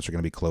restaurants are going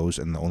to be closed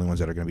and the only ones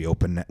that are going to be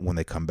open when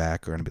they come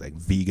back are going to be like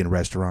vegan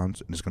restaurants.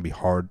 And it's going to be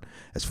hard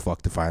as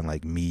fuck to find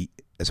like meat,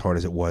 as hard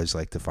as it was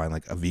like to find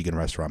like a vegan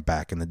restaurant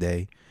back in the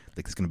day.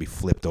 Like it's going to be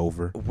flipped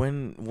over.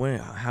 When?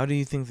 How do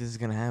you think this is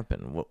gonna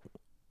happen? What?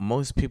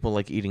 Most people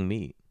like eating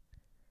meat.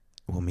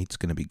 Well, meat's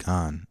going to be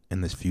gone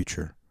in this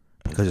future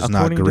because it's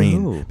According to not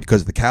green. who?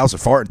 Because the cows are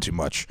farting too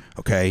much.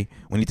 Okay,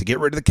 we need to get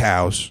rid of the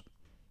cows.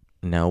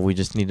 No, we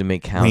just need to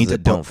make We cows need to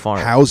that don't put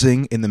fart.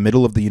 housing in the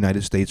middle of the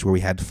United States where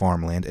we had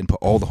farmland and put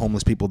all the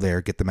homeless people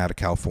there. Get them out of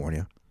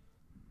California.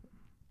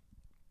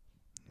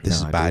 This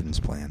is Nah, dude. Biden's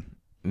plan.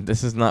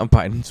 This is not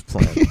Biden's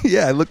plan.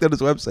 Yeah, I looked at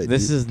his website.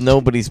 This dude. is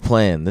nobody's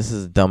plan. This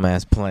is a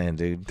dumbass plan,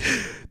 dude.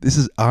 This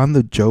is on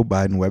the Joe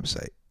Biden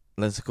website.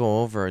 Let's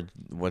go over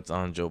what's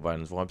on Joe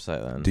Biden's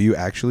website then. Do you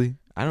actually?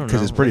 I don't know.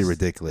 Because it's pretty Let's-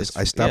 ridiculous.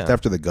 it's- I stopped yeah.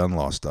 after the gun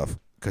law stuff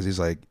because he's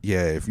like,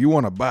 yeah, if you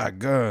want to buy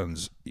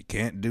guns, you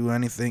can't do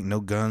anything, no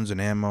guns and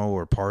ammo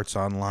or parts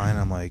online.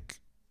 I'm like,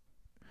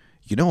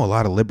 a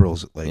lot of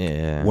liberals, like,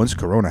 Yeah. once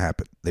Corona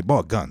happened, they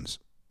bought guns.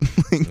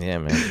 Yeah,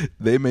 man.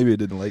 They maybe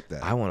didn't like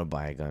that. I want to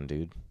buy a gun,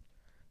 dude.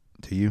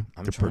 Do you?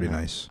 I'm They're pretty trying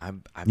to- nice.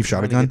 I've You've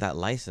shot a trying to gun? Get that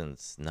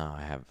license? No,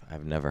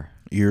 I've never.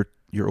 You're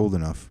old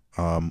enough.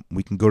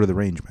 We can go to the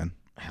range, man.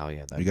 Hell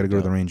yeah, You got to go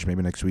to the range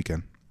maybe next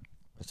weekend.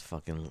 Let's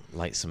fucking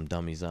light some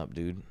dummies up,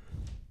 dude.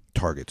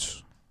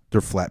 Targets.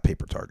 They're flat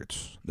paper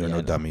targets. They're Yeah, no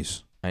I know.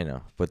 dummies. I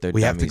know, but they're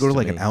We have to dummies go to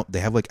like me. an out.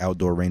 They have like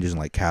outdoor ranges in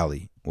like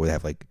Cali where they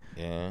have like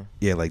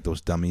Yeah, like those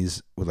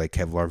dummies with like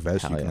Kevlar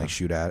vests Hell you can yeah. like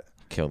shoot at.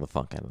 kill the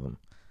fuck out of them.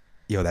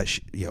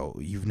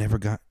 You've never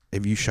got.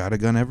 Have you shot a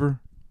gun ever?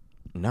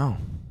 No,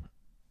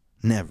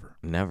 Never.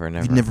 never.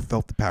 You've never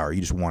felt the power. You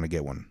just want to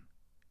get one.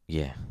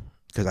 Yeah,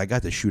 Because I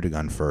got to shoot a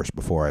gun first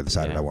before I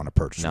decided Yeah. I want to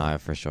purchase no, one. I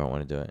for sure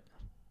want to do it.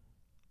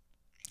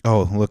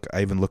 Oh, look,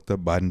 I even looked up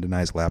Biden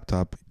denies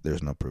laptop.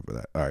 There's no proof of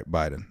that. All right,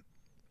 Biden.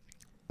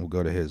 We'll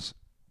go to his.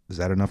 Is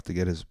that enough to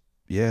get his?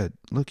 Yeah,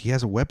 look, he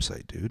has a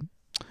website, dude.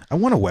 I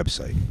want a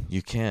website.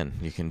 You can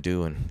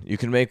do one. You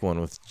can make one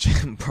with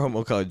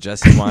promo code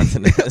Jesse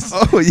Montanez.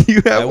 Oh,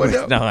 you have one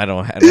now? No, I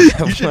don't have.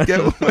 Have You should get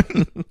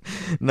one.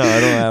 No, I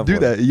don't have. Do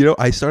one. that.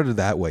 I started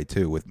that way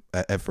too. With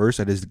at first,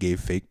 I just gave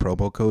fake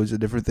promo codes to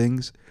different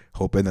things,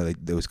 hoping that like,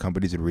 those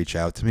companies would reach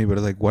out to me. But I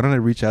was like, why don't I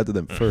reach out to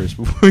them first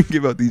before I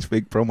give out these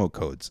fake promo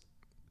codes?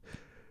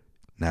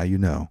 Now you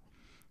know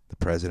the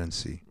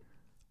presidency.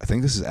 I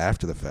think this is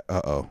after the fact.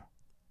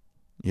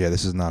 Yeah,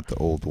 this is not the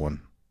old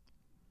one.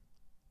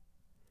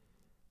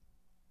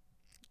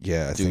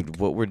 Yeah, I Dude, think.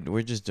 what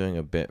we're just doing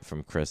a bit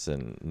from Chris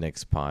and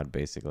Nick's pod,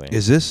 basically.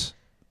 Is this?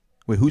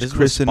 Wait, who's This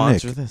Chris will and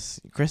Nick? sponsor this.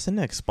 Chris and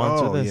Nick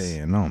sponsor Oh, this.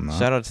 yeah. No, I'm not.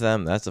 Shout out to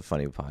them. That's a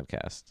funny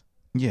podcast.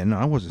 Yeah, no,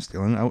 I wasn't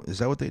stealing. Is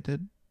that what they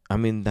did? I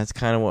mean, that's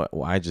kind of what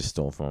I just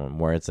stole from them,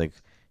 where it's like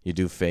you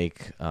do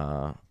fake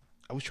I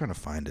was trying to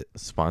find it.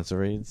 sponsor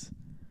reads.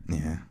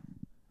 Yeah.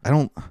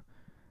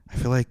 I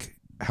feel like,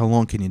 how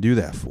long can you do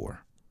that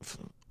for?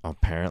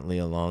 Apparently,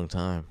 a long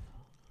time.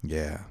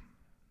 Yeah.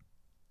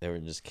 They were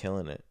just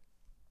killing it.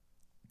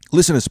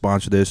 Listen to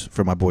sponsor this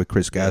for my boy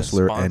Chris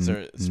Gassler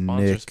and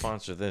Nick.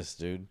 Sponsor this,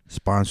 dude.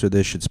 Sponsor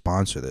this should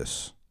sponsor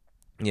this.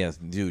 Yes,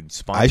 dude.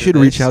 Sponsor. I should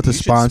this. reach out to You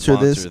should sponsor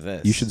this.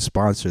 this. You should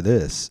sponsor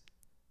this.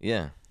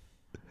 Yeah.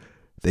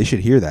 They should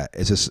hear that.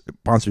 It's a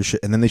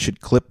sponsorship, and then they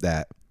should clip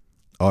that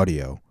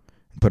audio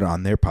and put it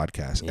on their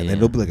podcast, and then Yeah.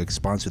 it'll be like a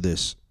sponsor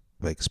this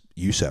like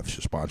Youssef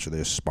should sponsor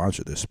this.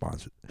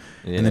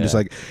 Yeah. And then it's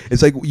like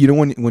you know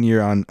when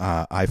you're on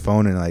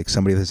iPhone and like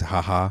somebody says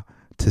haha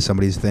to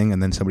somebody's thing,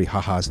 and then somebody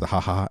haha's the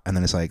haha, and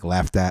then it's like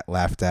laughed at,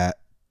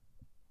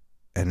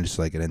 and it's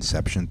like an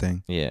Inception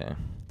thing. Yeah.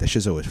 That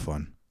shit's always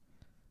fun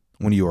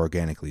when you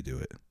organically do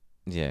it.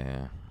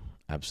 Yeah.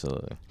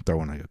 Absolutely.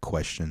 Throwing like a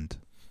question.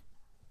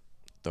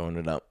 Throwing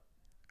it up.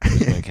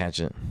 Who's gonna catch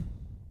it?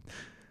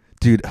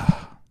 Dude,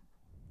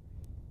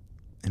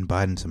 in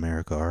Biden's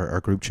America, are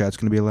our group chats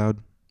going to be allowed?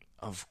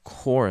 Of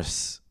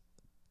course.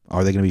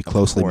 Are they going to be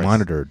closely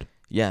monitored?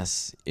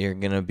 Yes, you're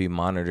gonna be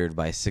monitored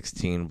by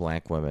 16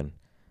 black women.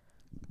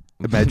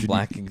 Imagine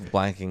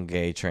black and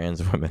gay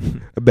trans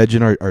women.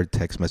 Imagine our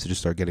text messages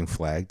start getting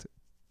flagged.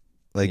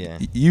 Like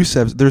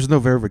Youssef's, there's no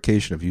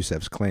verification of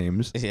Youssef's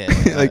claims. Yeah,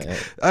 like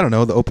I don't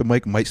know, the open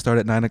mic might start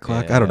at 9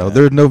 o'clock. Yeah, I don't know.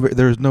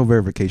 There's no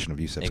verification of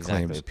Youssef's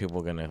claims. People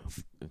are gonna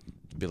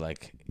be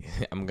like,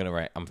 I'm gonna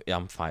write, I'm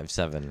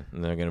 5'7",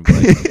 and they're gonna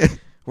be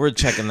like, we're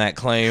checking that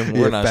claim.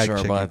 We're not sure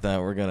about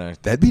that. We're gonna.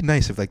 That'd be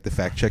nice if like the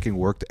fact checking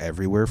worked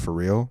everywhere for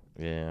real.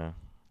 Yeah,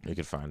 you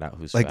could find out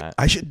who's like fat.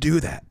 I should do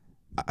that.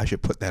 I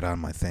should put that on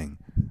my thing.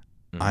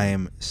 Mm-hmm. I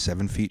am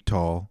 7 feet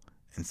tall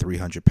and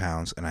 300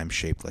 pounds, and I'm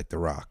shaped like The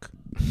Rock.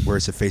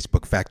 Where's the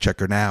Facebook fact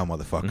checker now,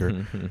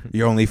 motherfucker?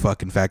 You're only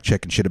fucking fact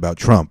checking shit about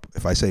Trump.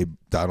 If I say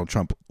Donald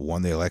Trump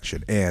won the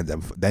election, and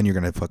then you're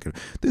gonna fucking,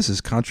 this is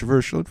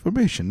controversial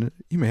information.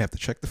 You may have to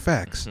check the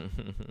facts.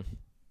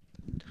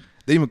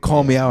 They even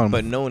call me out.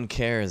 But no one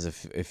cares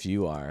if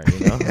you are,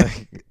 you know,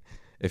 like,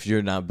 if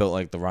you're not built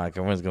like The Rock,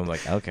 everyone's gonna be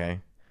like, okay.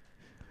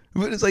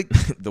 But it's like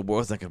the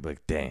world's not gonna be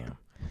like, damn,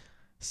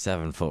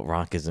 7 foot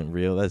Rock isn't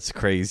real. That's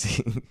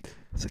crazy.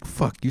 It's like,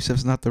 fuck,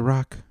 Youssef's not The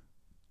Rock.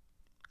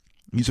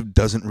 Youssef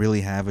doesn't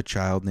really have a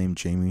child named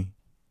Jamie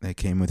that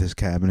came with his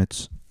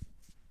cabinets.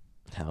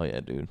 Hell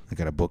yeah, dude. I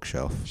got a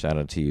bookshelf. Shout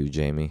out to you,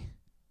 Jamie.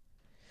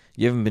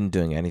 You haven't been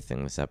doing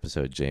anything this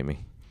episode,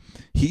 Jamie.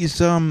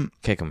 He's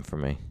kick him for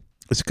me.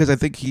 It's because I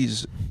think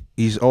he's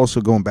also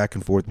going back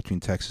and forth between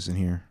Texas and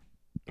here.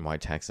 Why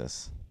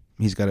Texas?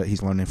 He's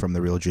learning from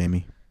the real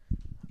Jamie.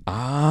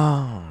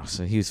 Oh,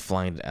 so he was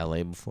flying to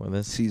LA before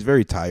this? He's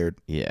very tired.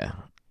 Yeah.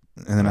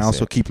 And then I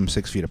also keep him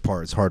 6 feet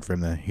apart. It's hard for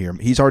him to hear him.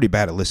 He's already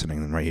bad at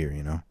listening right here,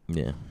 you know?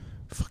 Yeah.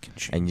 Fucking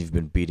shit. And you've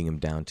been beating him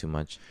down too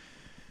much.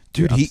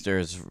 Dude,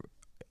 upstairs,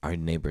 our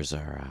neighbors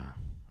are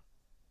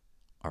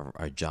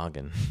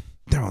jogging.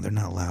 They're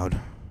not loud.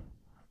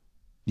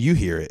 You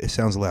hear it. It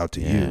sounds loud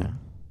to you.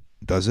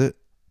 Does it?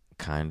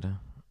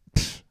 Kinda.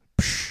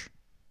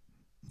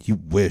 You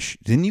wish.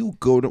 Didn't you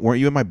weren't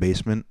you in my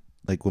basement?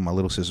 Like when my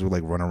little sister would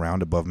like run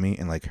around above me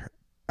and like,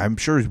 I'm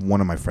sure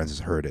one of my friends has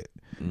heard it.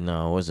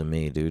 No, it wasn't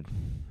me, dude.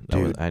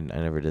 I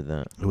never did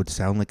that. It would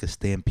sound like a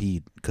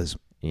stampede because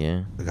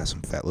I got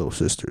some fat little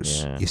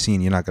sisters. Yeah. You see,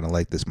 and you're not gonna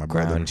like this, my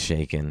brother. Ground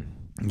shaking.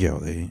 Yo,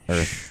 they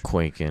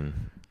earthquaking.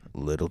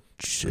 Little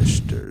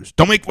sisters.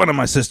 Don't make fun of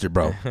my sister,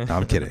 bro. No,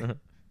 I'm kidding.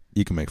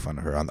 You can make fun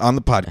of her on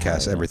the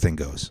podcast. Everything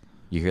goes.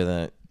 You hear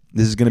that?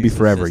 This is gonna be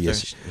forever.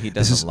 Yes, he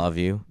doesn't love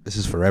you. This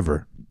is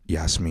forever,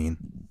 Yasmin.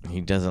 He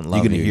doesn't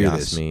love you,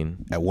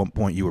 Yasmin. At one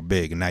point you were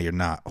big, and now you're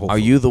not. Hopefully. Are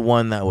you the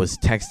one that was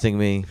texting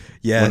me?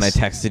 Yes. When I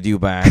texted you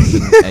back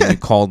and you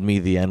called me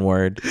the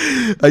N-word?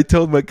 I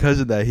told my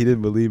cousin that. He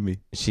didn't believe me.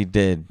 She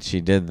did. She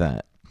did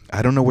that.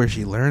 I don't know where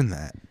she learned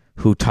that.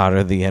 Who taught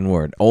her the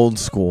N-word? Old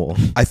school.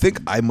 I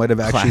think I might have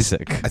actually.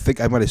 Classic. I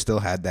think I might have still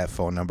had that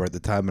phone number at the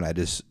time, and I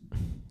just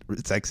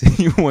texted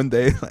you one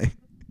day like.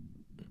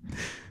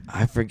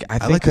 I forget.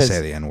 I like to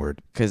say the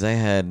N-word because I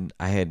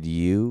had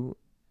you,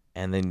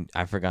 and then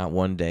I forgot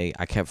one day.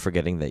 I kept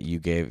forgetting that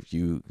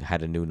you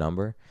had a new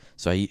number,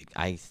 so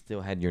I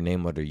still had your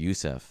name under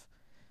Youssef,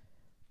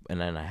 and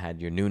then I had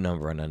your new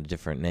number under a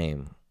different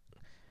name,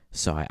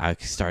 so I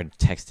started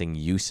texting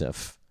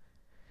Youssef,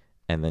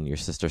 and then your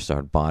sister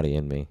started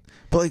bodying me.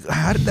 But like,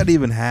 how did that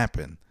even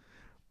happen?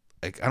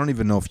 Like, I don't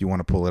even know if you want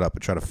to pull it up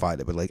and try to find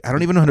it, but like, I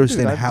don't even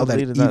understand how that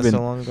even. That so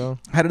long ago.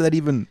 How did that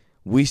even?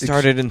 We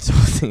started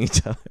insulting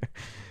each other.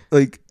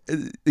 Like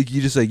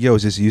you just like, yo,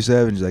 is this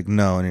Youssef? And he's like,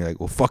 no. And you're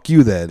like, well, fuck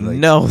you then. Like,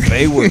 no,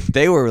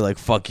 they were like,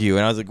 fuck you.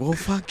 And I was like, well,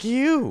 fuck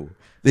you.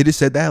 They just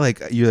said that,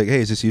 like, you're like,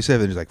 hey, is this Youssef?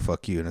 And he's like,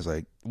 fuck you. And it's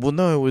like, well,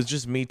 no, it was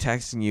just me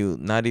texting you.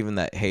 Not even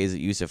that, hey, is it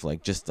Youssef?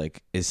 Like, just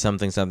like, is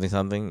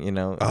something, you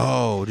know?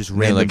 Oh, just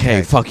random. Like,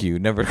 hey, fuck you.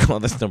 Never call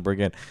this number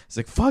again. It's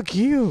like, fuck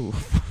you.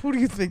 Who do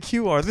you think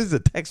you are? This is a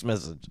text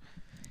message.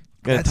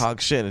 Gonna talk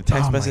shit in a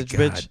text message,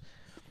 bitch.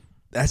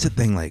 That's the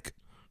thing, like,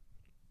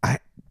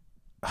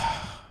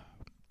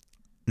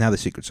 now the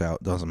secret's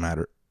out. Doesn't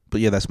matter. But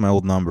yeah, that's my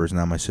old number. Is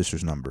now my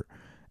sister's number.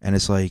 And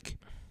it's like,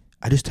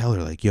 I just tell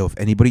her, like, yo, if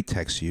anybody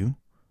texts you,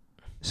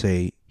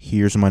 say,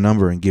 here's my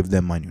number and give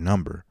them my new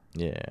number.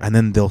 Yeah. And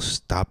then they'll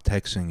stop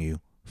texting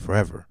you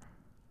forever.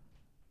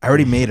 I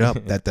already made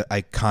up that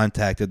I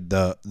contacted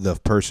the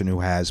person who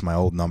has my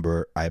old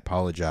number. I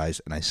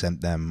apologized, and I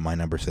sent them my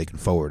number so they can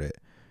forward it.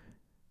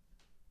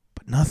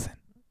 But nothing.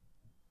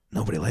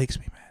 Nobody likes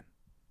me, man.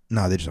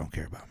 No, they just don't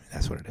care about me.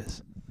 That's what it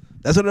is.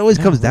 That's what it always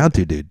comes down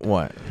to, dude.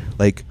 What?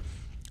 Like,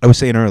 I was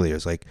saying earlier,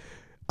 it's like,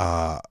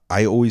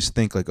 I always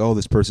think like, oh,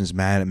 this person's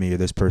mad at me or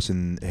this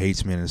person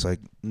hates me, and it's like,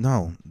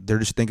 no, they're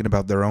just thinking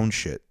about their own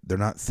shit. They're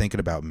not thinking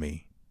about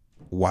me.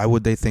 Why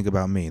would they think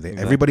about me?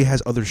 Exactly. Everybody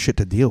has other shit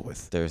to deal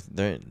with.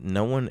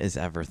 No one is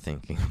ever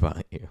thinking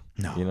about you.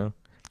 No. You know?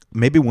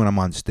 Maybe when I'm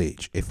on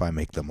stage, if I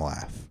make them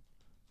laugh.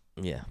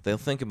 Yeah, they'll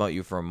think about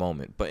you for a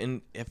moment, but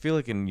I feel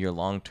like in your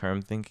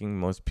long-term thinking,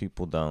 most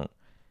people don't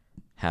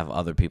have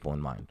other people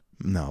in mind.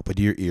 No, but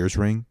do your ears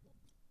ring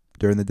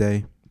during the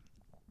day?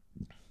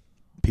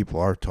 People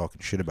are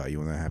talking shit about you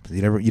when that happens.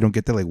 You don't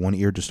get that like one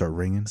ear just start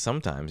ringing?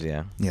 Sometimes,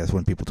 yeah. Yeah, that's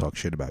when people talk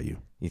shit about you.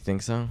 You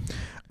think so?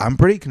 I'm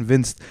pretty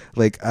convinced.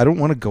 Like, I don't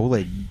want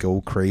to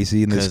go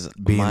crazy in this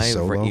being my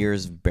solo.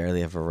 ears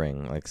barely ever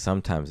ring. Like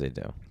sometimes they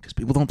do. Because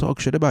people don't talk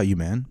shit about you,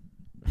 man.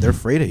 They're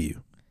afraid of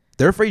you.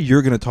 They're afraid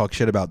you're gonna talk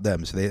shit about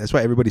them. So that's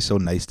why everybody's so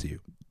nice to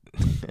you.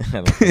 I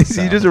don't think So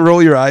so. you just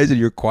roll your eyes and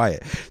you're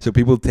quiet. So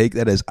people take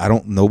that as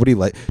nobody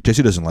like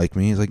Jesse doesn't like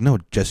me. He's like, no,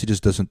 Jesse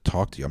just doesn't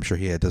talk to you. I'm sure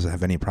he doesn't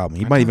have any problem.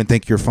 He might even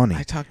think you're funny.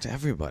 I talk to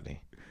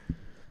everybody.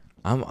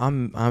 I'm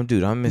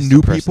Mr.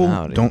 New people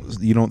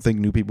Personality. don't think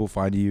new people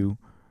find you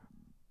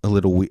a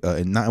little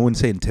I wouldn't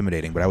say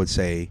intimidating, but I would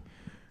say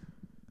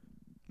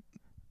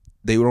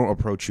they don't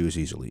approach you as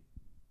easily.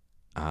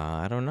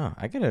 I don't know.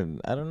 I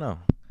don't know.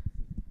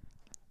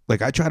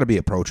 Like, I try to be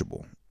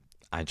approachable.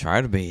 I try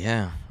to be,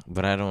 yeah,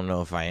 but I don't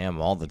know if I am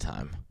all the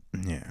time.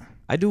 Yeah,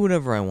 I do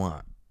whatever I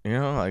want. You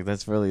know, like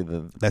that's really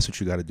that's what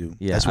you got to do.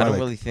 Yeah, that's I why, don't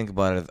really think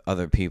about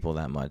other people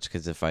that much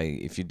because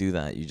if you do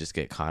that, you just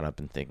get caught up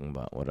in thinking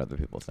about what other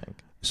people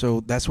think.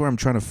 So that's where I'm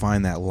trying to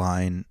find that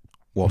line.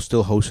 While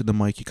still hosting the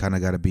mic, you kind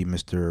of got to be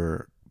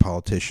Mr.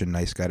 Politician,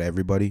 nice guy to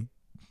everybody,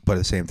 but at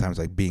the same time, it's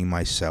like being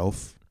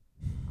myself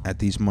at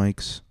these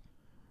mics.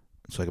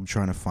 It's like I'm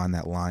trying to find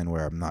that line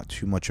where I'm not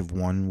too much of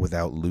one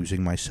without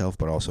losing myself,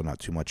 but also not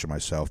too much of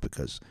myself,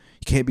 because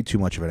you can't be too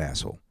much of an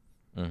asshole.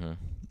 Mm-hmm.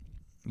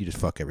 You just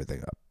fuck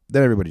everything up.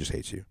 Then everybody just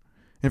hates you.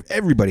 And if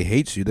everybody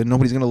hates you, then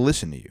nobody's going to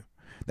listen to you.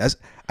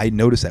 I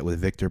noticed that with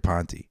Victor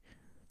Ponte.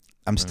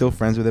 I'm still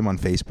friends with him on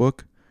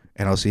Facebook,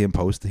 and I'll see him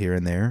post here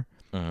and there,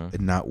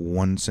 and not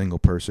one single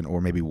person,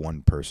 or maybe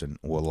one person,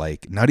 will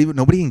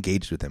nobody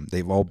engaged with him.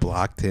 They've all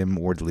blocked him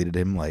or deleted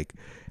him. Like,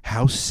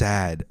 how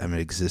sad of an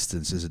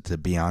existence is it to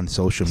be on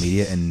social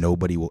media and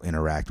nobody will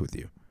interact with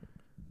you?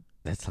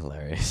 That's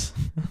hilarious.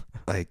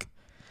 Like,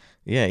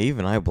 yeah,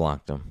 even I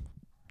blocked him.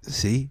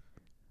 see?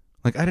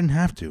 Like, I didn't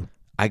have to.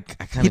 I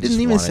kind of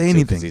didn't even say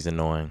anything. He's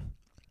annoying.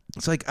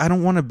 It's like, I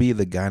don't want to be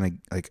the guy,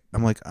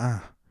 I'm like,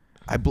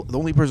 the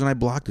only person I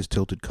blocked is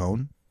Tilted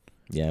Cone.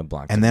 Yeah, I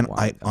blocked and him. then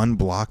I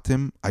unblocked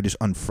him. I just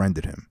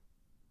unfriended him.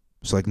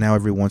 So, like, now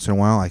every once in a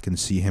while I can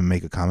see him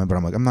make a comment, but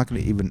I'm like, I'm not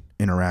going to even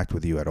interact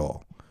with you at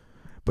all.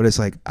 But it's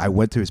like, I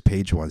went to his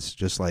page once,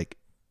 just like,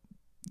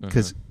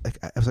 because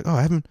I was like,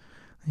 oh,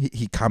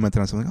 he commented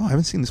on something, oh, I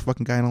haven't seen this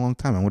fucking guy in a long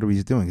time. I wonder what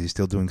he's doing. Is he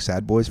still doing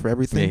Sad Boys for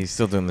everything? Yeah, he's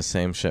still doing the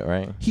same shit,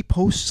 right? He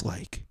posts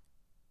like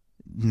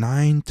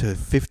 9 to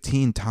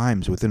 15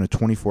 times within a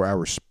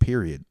 24-hour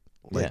period,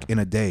 in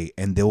a day,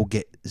 and they'll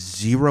get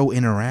 0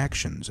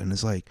 interactions. And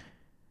it's like,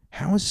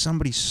 how is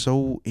somebody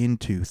so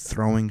into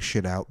throwing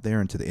shit out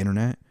there into the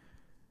internet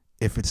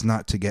if it's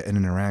not to get an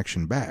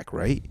interaction back,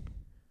 right?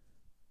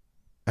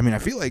 I mean, I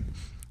feel like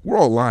we're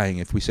all lying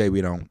if we say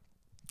we don't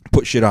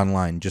put shit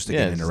online just to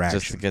get an interaction.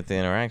 Just to get the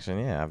interaction,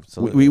 yeah,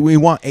 absolutely. We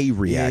want a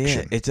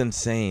reaction. Yeah. It's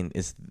insane.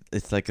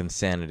 It's like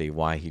insanity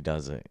why he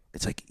does it.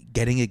 It's like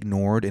getting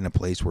ignored in a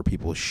place where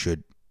people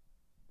should.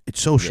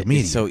 It's social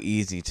media. It's so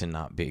easy to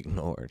not be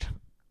ignored.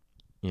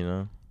 You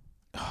know?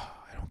 Oh,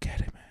 I don't get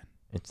it, man.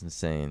 It's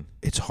insane.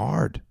 It's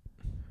hard.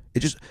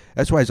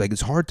 That's why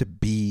it's hard to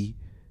be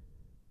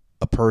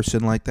a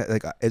person like that.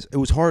 Like, it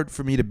was hard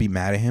for me to be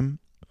mad at him.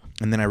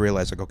 And then I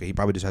realized, like, okay, he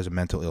probably just has a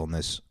mental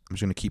illness. I'm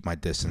just going to keep my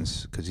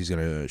distance because he's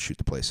going to shoot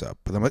the place up.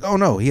 But I'm like, oh,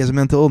 no, he has a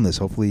mental illness.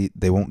 Hopefully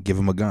they won't give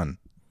him a gun.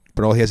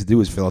 But all he has to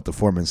do is fill out the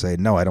form and say,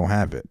 no, I don't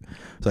have it.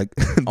 It's like,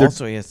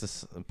 also, he has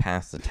to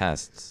pass the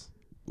tests.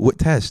 What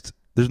test?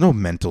 There's no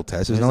mental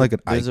test.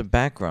 There's a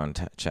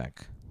background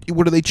check.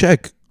 What do they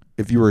check?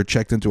 If you were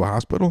checked into a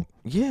hospital?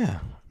 Yeah.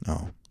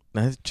 No.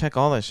 They check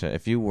all that shit.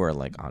 If you were,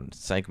 like, on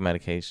psych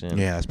medication.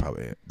 Yeah, that's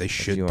probably it. They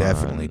should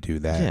definitely do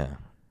that. Yeah.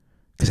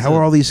 Because how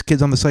are all these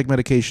kids on the psych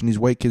medication, these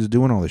white kids,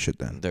 doing all this shit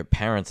then? Their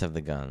parents have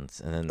the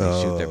guns, and then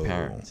they shoot their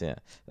parents. Yeah,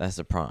 that's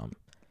the problem.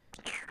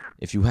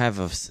 If you have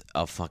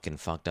a fucking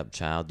fucked up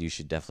child, you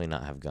should definitely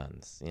not have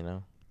guns, you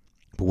know?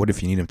 But what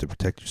if you need him to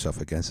protect yourself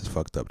against his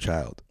fucked up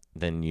child?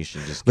 Then you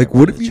should just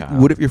what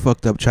if your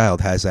fucked up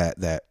child has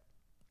that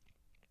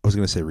I was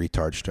going to say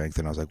retard strength,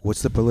 and I was like,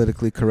 what's the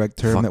politically correct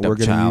term that we're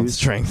going to use?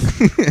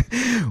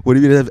 Strength. What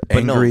if you have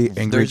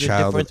angry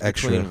child with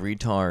extra? There's a difference between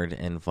retard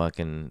and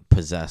fucking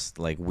possessed,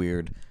 like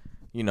weird,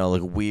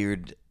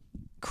 weird,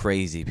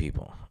 crazy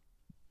people.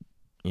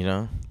 You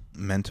know?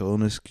 Mental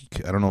illness,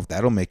 I don't know if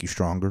that'll make you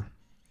stronger.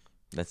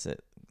 That's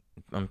it.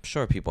 I'm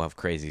sure people have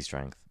crazy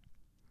strength.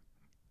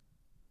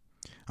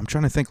 I'm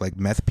trying to think, like,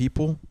 meth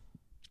people,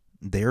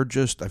 they're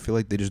just, I feel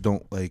like they just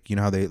don't, like, you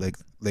know how they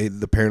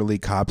apparently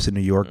cops in New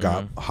York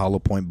got hollow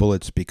point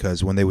bullets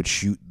because when they would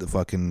shoot the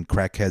fucking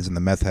crackheads and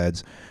the meth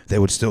heads, they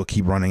would still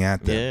keep running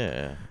at them.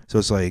 Yeah. So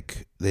it's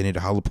like they need a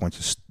hollow point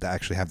to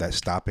actually have that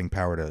stopping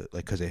power to,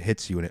 like, because it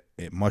hits you and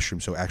it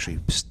mushrooms, so it actually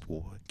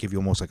will give you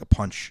almost like a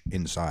punch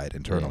inside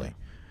internally. Yeah.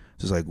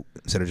 So it's like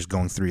instead of just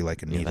going through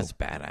like a needle. Yeah, that's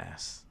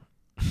badass.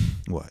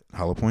 What,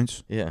 hollow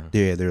points? Yeah.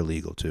 Yeah, they're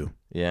illegal too.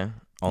 Yeah.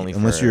 Only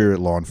unless for you're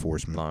law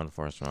enforcement. law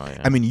enforcement. Oh,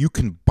 yeah. I mean, you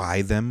can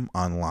buy them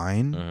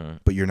online,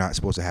 but you're not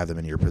supposed to have them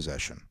in your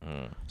possession.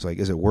 It's like,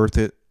 is it worth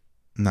it?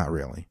 Not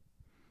really.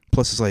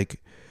 Plus, it's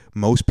like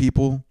most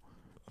people.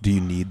 Do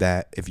you need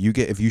that? If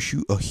you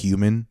shoot a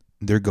human,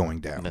 they're going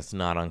down. That's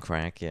not on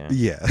crack. Yeah.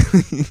 Yeah.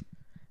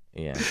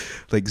 Yeah.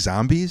 Like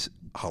zombies,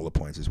 hollow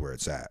points is where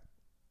it's at.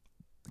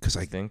 Because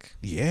I think.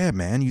 Yeah,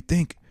 man. You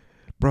think,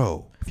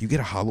 bro, if you get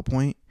a hollow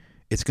point,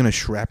 it's gonna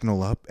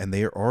shrapnel up, and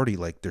they're already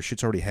like their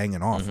shit's already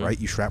hanging off, right?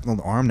 You shrapnel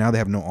the arm, now they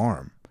have no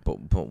arm.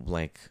 But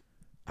like,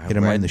 I hit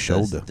him right in the read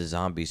shoulder. The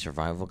zombie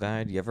survival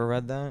guide. You ever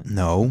read that?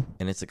 No.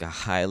 And it's like a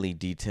highly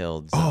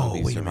detailed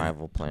zombie wait a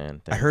survival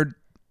plan. I heard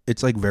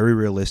it's like very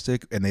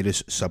realistic, and they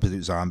just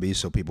substitute zombies,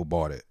 so people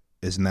bought it.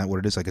 Isn't that what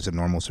it is? Like it's a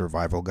normal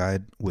survival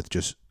guide with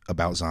just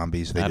about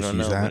zombies. They I just don't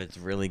use know, that. but it's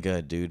really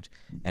good, dude.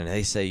 And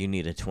they say you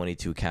need a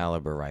 .22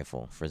 caliber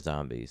rifle for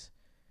zombies.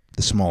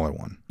 The smaller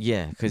one.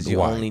 Yeah, because you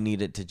Why? only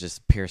need it to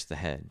just pierce the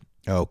head.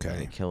 And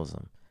Okay, it kills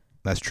them.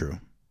 that's true.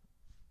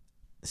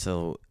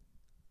 So,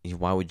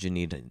 why would you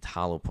need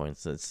hollow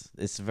points?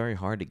 It's very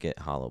hard to get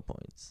hollow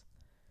points.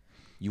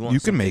 You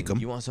can make them.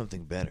 You want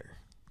something better.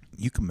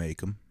 You can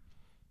make them.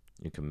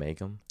 You can make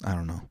them. I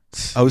don't know.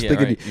 I was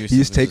thinking right. you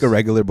just take a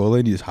regular bullet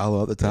and you just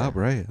hollow out the top,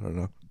 right? I don't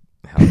know.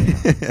 Hell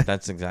yeah.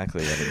 That's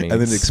exactly what it means.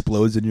 And then it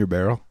explodes in your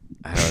barrel.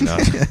 I don't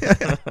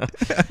know.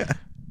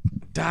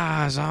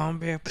 Die,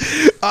 zombie.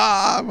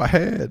 Ah, my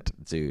head.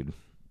 Dude.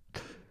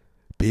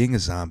 Being a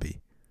zombie.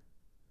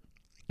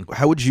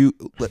 How would you,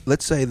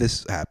 let's say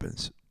this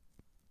happens.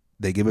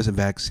 They give us a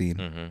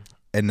vaccine,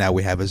 and now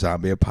we have a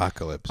zombie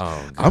apocalypse.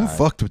 Oh, God. I'm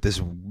fucked with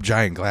this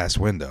giant glass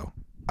window.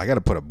 I got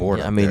to put a board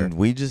Yeah, up I mean,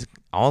 there.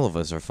 all of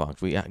us are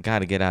fucked. We got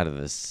to get out of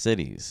the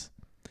cities.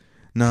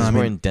 No, Because I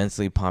we're mean, in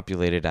densely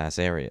populated ass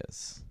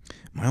areas.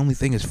 my only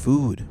thing is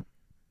food.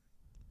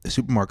 The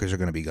supermarkets are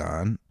going to be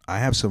gone. I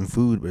have some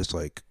food, but it's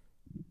like,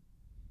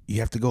 you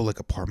have to go like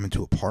apartment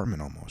to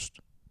apartment almost.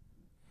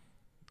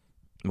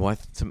 Well,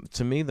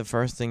 to me, the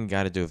first thing you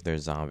got to do if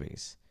there's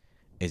zombies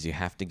is you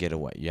have to get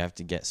away. You have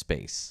to get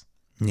space.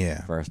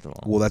 Yeah. First of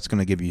all. Well, that's going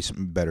to give you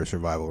some better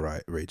survival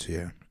rates,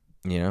 yeah.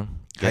 You know?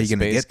 How you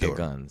gonna space, get there?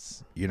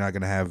 guns. You're not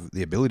going to have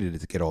the ability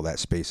to get all that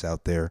space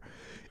out there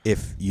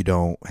if you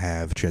don't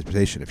have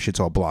transportation. If shit's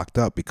all blocked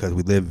up because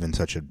we live in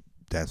such a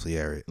densely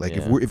area. Like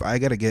Yeah. if I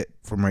got to get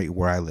from right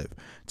where I live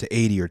to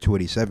 80 or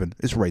 287,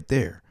 it's right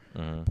there.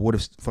 But what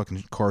if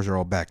fucking cars are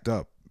all backed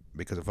up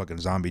because a fucking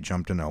zombie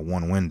jumped in a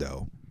one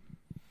window?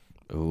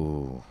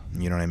 Ooh.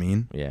 You know what I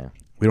mean? Yeah.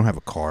 We don't have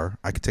a car.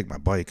 I could take my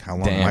bike. How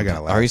long am I Damn.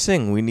 gonna last? Are you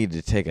saying we need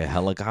to take a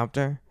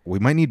helicopter? We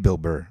might need Bill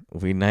Burr.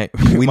 We We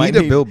might need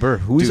a Bill Burr.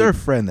 Who's dude, our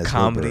friend? That's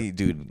comedy,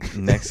 Bill Burr? dude.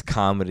 Next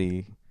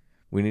comedy.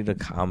 We need a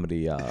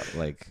comedy.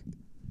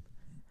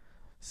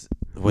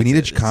 We need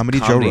a comedy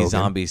Joe Rogan.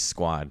 zombie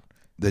squad.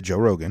 The Joe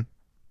Rogan.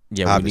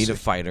 Yeah, Obviously. we need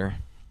a fighter.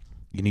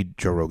 You need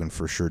Joe Rogan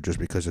for sure, just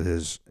because of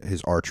his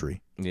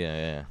archery.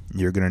 Yeah.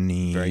 You're gonna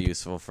need Very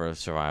useful for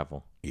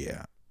survival.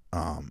 Yeah.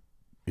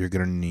 You're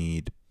gonna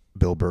need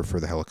Bill Burr for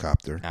the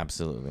helicopter.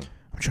 Absolutely.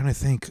 I'm trying to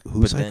think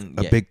who's But like then,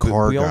 a yeah, big but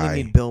car we guy.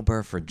 only need Bill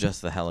Burr for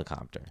just the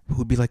helicopter.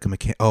 Who'd be like a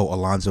mechanic? Oh,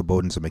 Alonzo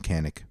Bowden's a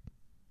mechanic.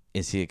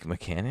 Is he a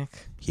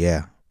mechanic?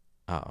 Yeah.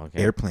 Oh,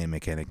 okay. Airplane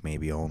mechanic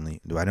maybe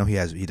only. I know he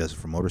does it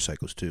for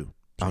motorcycles too.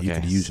 So you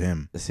Okay. could use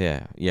him.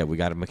 Yeah, we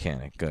got a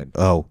mechanic. Good.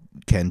 Oh,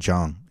 Ken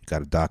Jeong,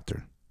 got a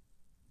doctor.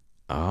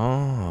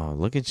 Oh,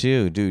 look at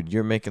you, dude.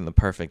 You're making the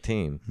perfect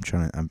team. I'm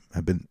trying to.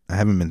 I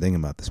haven't been thinking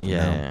about this. But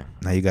Yeah.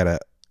 Now you gotta.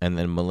 And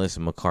then Melissa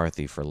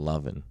McCarthy for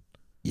loving.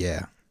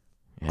 Yeah.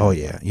 Oh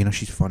yeah. You know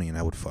she's funny, and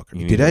I would fuck her.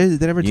 You Did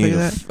need I ever tell you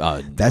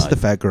that? That's the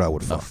fat girl I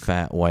would A fuck.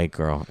 fat white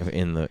girl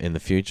in the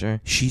future.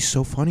 She's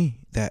so funny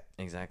that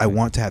Exactly. I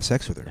want to have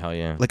sex with her. Hell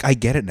yeah. Like I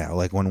get it now.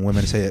 Like when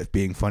women say that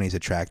being funny is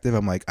attractive,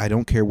 I'm like, I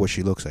don't care what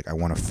she looks like. I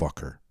want to fuck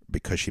her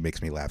because she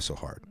makes me laugh so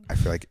hard. I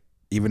feel like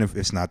even if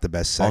it's not the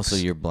best sex. Also,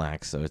 you're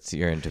black, so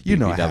you're into BBWs. You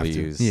know I have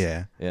to.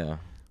 Yeah. Yeah.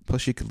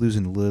 Plus, she could lose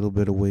a little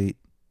bit of weight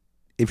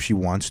if she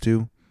wants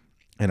to,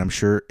 and I'm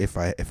sure if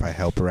I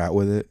help her out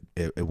with it,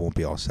 it won't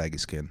be all saggy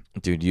skin.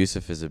 Dude,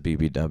 Yusuf is a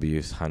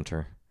BBW's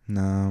hunter.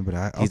 No, but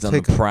I'll He's on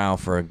take the prowl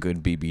for a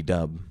good BB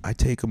dub. I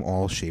take them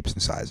all shapes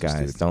and sizes,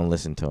 Guys, dude. don't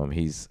listen to him.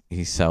 He's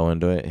so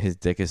into it. His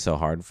dick is so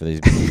hard for these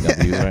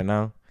BBWs right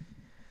now.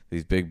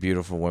 These big,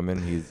 beautiful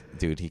women.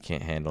 He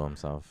can't handle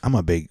himself. I'm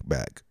a big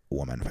back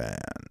woman fan.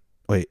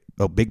 Wait,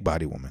 big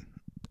body woman.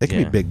 It can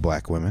Yeah. be big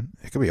black women.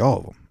 It could be all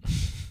of them.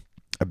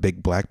 A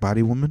big black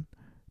body woman,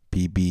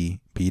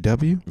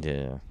 BBW.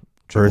 Yeah.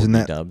 Or isn't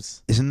that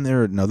dubs? Isn't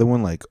there another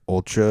one like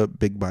ultra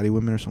big body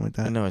women or something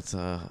like that? No, it's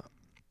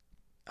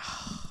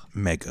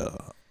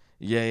Mega.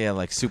 Yeah,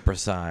 like super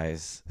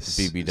size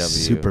BBW.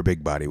 Super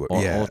big body. Or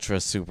ultra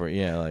super,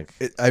 like.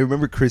 I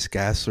remember Chris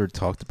Gassler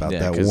talked about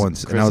that 'cause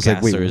once, Chris and I was like,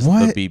 Gassler "Wait, is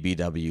what?" the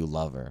BBW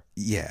lover.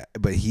 Yeah,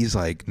 but he's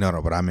like,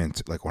 no, but I'm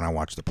into, like, when I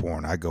watch the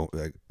porn, I go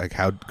like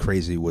how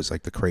crazy was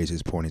like the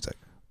craziest porn? He's like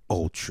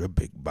ultra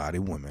big body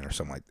women or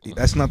something like.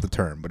 That's not the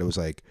term, but it was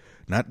like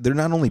they're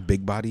not only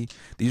big body,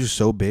 these are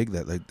so big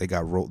that like they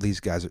got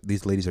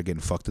these ladies are getting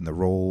fucked in the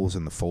rolls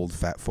and the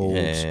fat folds.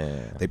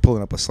 Yeah. They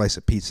pulling up a slice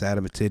of pizza out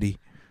of a titty.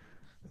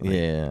 Like,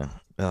 yeah.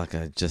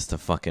 Like just a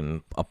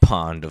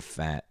pond of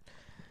fat.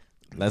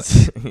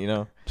 That's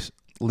Just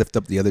lift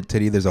up the other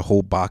titty. There's a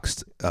whole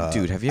boxed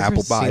Dude, have you ever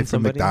apple pie seen from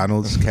somebody-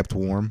 McDonald's kept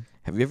warm.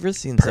 Have you ever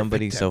seen Perfect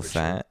somebody so temperature.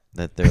 fat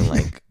that they're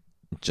like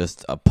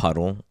just a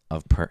puddle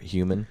of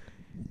human?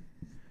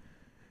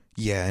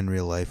 Yeah, in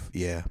real life,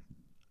 yeah,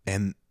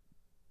 and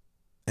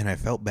I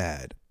felt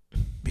bad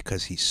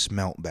because he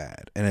smelt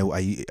bad, and I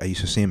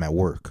used to see him at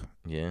work.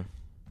 Yeah.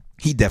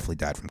 He definitely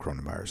died from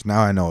coronavirus.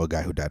 Now I know a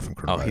guy who died from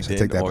coronavirus. he I did?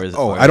 take that Or back. is-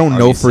 Oh, or I don't are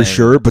know you for saying-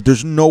 sure, but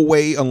there's no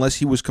way unless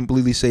he was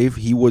completely safe.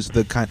 He was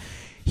the kind.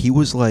 He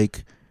was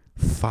like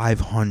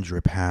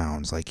 500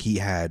 pounds. Like he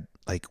had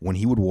like when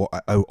he would walk.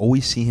 I would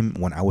always see him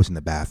when I was in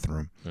the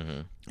bathroom.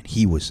 Mm-hmm. And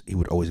he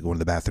would always go into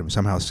the bathroom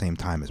somehow same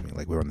time as me.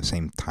 Like we were on the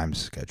same time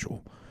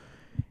schedule.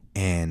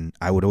 And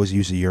I would always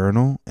use the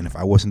urinal, and if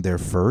I wasn't there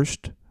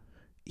first,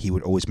 he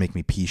would always make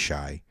me pee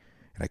shy,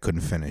 and I couldn't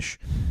finish.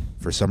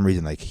 For some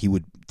reason, like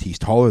he's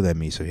taller than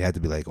me, so he had to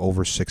be like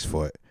over 6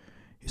 foot.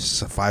 He's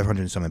 500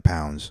 and something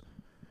pounds,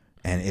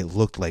 and it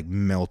looked like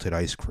melted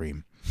ice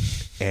cream.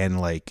 And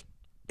like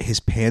his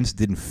pants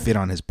didn't fit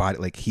on his body,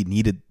 like he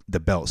needed the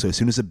belt. So as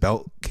soon as the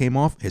belt came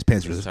off, his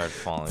pants Just just started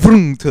falling.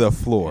 vroom to the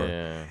floor.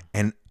 Yeah.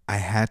 And I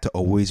had to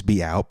always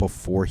be out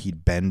before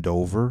he'd bend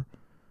over,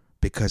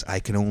 because I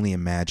can only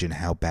imagine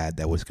how bad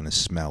that was going to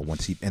smell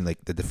once and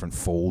like the different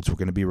folds were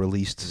going to be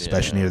released,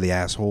 especially Yeah. near the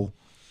asshole.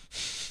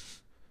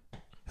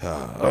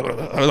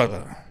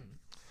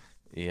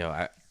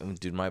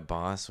 Dude, my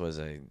boss was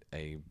a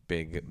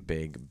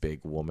big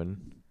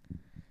woman.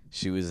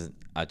 She was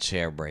a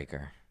chair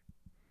breaker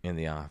in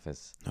the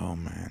office. Oh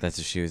man, That's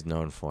what she was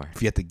known for.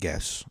 if you had to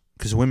guess,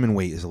 because women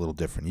weight is a little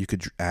different. You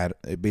could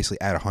basically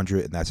add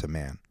 100, and that's a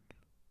man.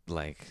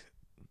 Like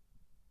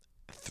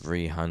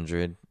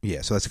 300.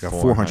 Yeah, so that's like a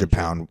 400 400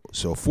 pound,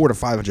 so 400 to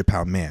 500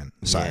 pound man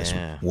size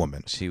Yeah.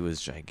 woman. She was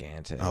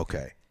gigantic.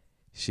 Okay,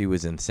 She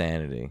was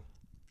insanity.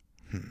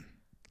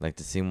 Like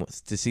to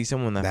see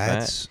someone that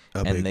that's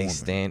fat a and big they woman.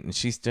 stand and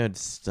she stood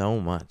so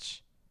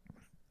much.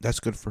 That's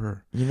good for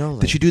her.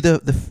 Like, Did she do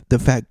the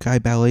fat guy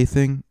ballet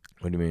thing?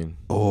 What do you mean?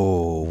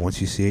 Oh,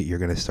 once you see it, you're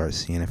gonna start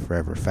seeing it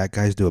forever. Fat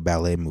guys do a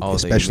ballet move, Oh,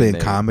 especially in they-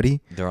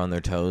 comedy. They're on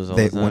their toes all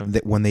They the time.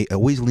 when they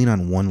always lean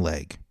on one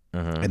leg,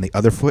 Uh-huh. and the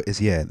other foot is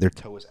their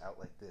toe is out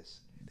like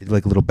this. They do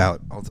like a little bout.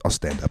 I'll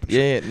stand up. And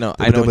Yeah, no,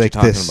 They I would know do what like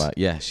you're talking this. about.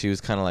 Yeah, she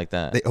was kind of like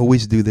that. They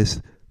always do this.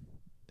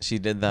 She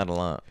did that a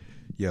lot.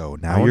 Yo,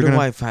 I now you're wonder gonna.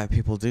 why fat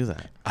people do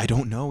that. I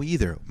don't know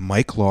either.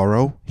 Mike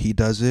Lauro, he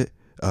does it.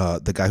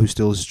 The guy who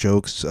steals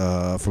jokes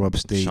from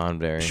upstate. Sean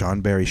Berry.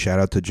 Sean Berry. Shout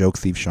out to joke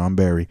thief Sean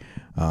Berry.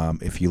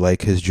 If you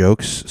like his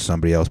jokes,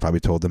 somebody else probably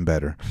told them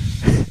better.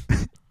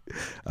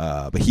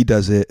 But he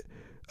does it.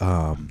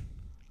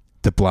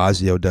 De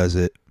Blasio does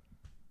it.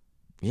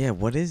 Yeah,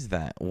 what is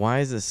that? Why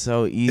is it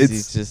so easy?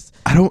 It's- Just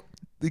I don't.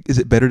 Is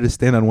it better to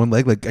stand on one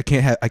leg? Like I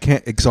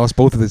can't exhaust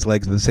both of his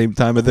legs at the same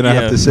time, and then I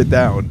Yeah. have to sit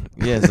down.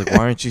 yeah, it's like why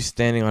aren't you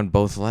standing on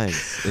both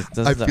legs?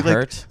 Doesn't that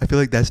hurt? I feel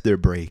like that's their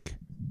break.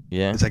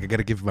 Yeah, It's like I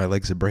gotta give my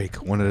legs a break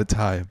one at a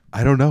time.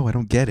 I don't know. I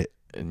don't get it.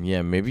 and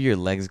yeah. Maybe your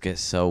legs get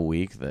so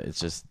weak that it's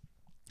just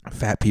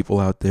Fat people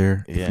out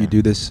there, if Yeah. you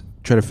do this,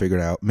 try to figure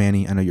it out.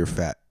 Manny, I know you're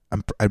fat.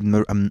 I've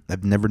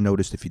never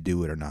noticed if you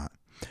do it or not.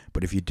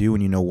 But if you do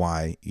and you know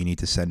why, you need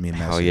to send me a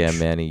message. oh yeah,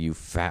 Manny, you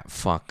fat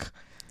fuck.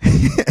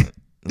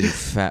 You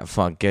fat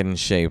fuck, get in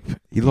shape.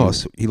 He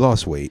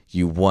lost weight.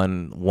 You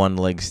one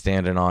leg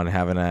standing on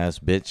having ass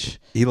bitch.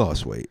 He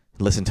lost weight.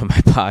 Listen to my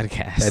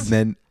podcast. And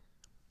then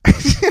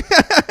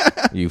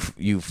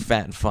You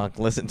fat fuck,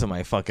 listen to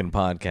my fucking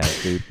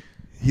podcast, dude.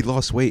 he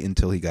lost weight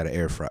until he got an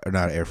air fryer,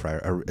 not an air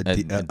fryer, A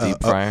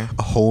deep fryer?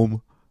 a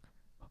home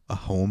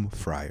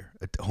fryer,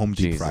 a home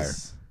deep fryer.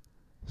 Jesus.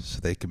 So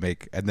they can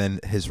make, and then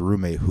his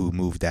roommate who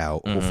moved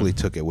out, Mhm. hopefully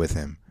took it with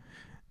him,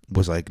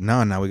 was like,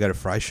 no, now we got to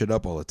fry shit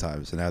up all the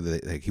time. So now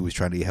he was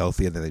trying to eat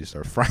healthy, and then they just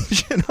started frying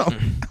shit up.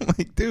 I'm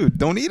like, dude,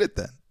 don't eat it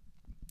then.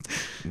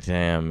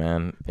 Damn,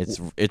 man.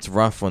 It's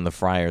rough when the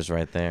fryer's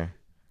right there.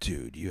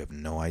 Dude, you have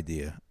no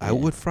idea. I Yeah.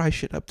 would fry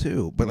shit up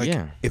too, but like,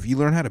 Yeah. if you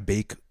learn how to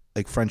bake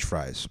like French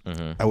fries,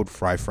 Mm-hmm. I would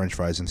fry French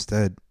fries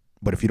instead.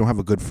 But if you don't have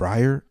a good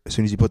fryer, as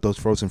soon as you put those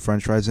frozen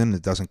French fries in,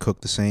 it doesn't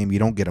cook the same. You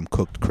don't get them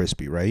cooked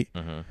crispy, right?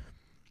 Mm-hmm.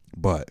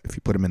 But if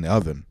you put them in the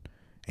oven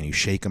and you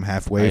shake them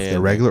halfway, if yeah,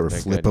 they're regular, or they're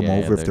flip good. them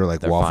Yeah, over if they're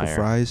like waffle fire.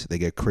 fries, they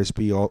get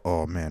crispy.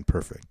 Oh man,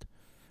 perfect.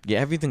 Yeah,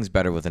 everything's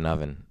better with an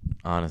oven,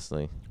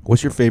 honestly.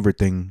 What's your favorite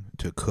thing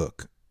to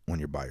cook when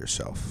you're by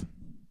yourself?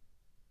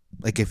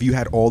 Like if you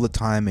had all the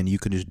time and you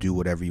could just do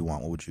whatever you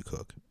want, what would you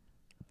cook?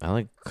 I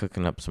like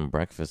cooking up some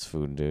breakfast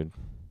food, dude.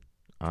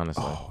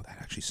 honestly. Oh, that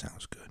actually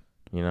sounds good.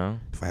 You know?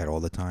 If I had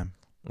all the time.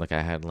 Like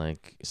I had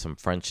like some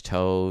French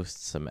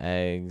toast, some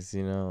eggs,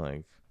 you know,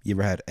 like. You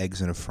ever had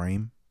eggs in a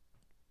frame?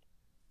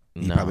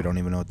 You No. probably don't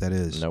even know what that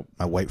is. Nope.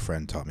 My white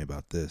friend taught me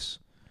about this.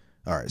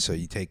 All right, so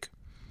you take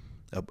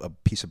a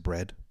piece of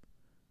bread,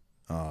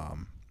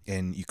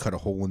 and you cut a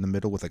hole in the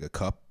middle with like a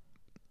cup.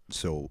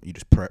 So you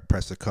just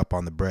press the cup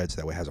on the bread so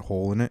that way it has a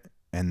hole in it,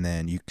 and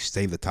then you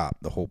save the top,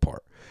 the whole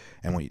part.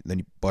 And then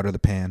you butter the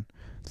pan,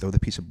 throw the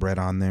piece of bread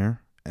on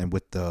there, and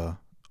with the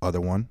other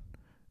one,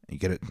 you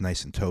get it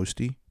nice and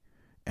toasty,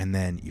 and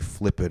then you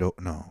flip it.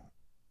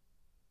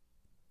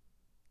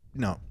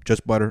 No,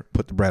 just butter.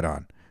 Put the bread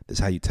on. This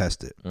is how you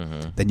test it.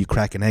 Mm-hmm. Then you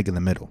crack an egg in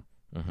the middle.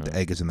 Mm-hmm. The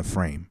egg is in the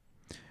frame.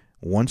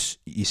 Once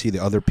you see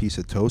the other piece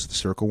of toast, the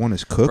circle one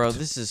is cooked. Bro,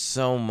 this is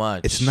so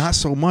much. It's not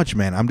so much,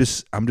 man. I'm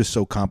just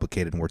so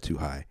complicated, and we're too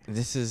high.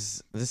 This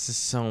is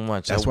so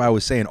much. That's why I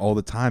was saying all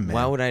the time, man.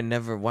 Why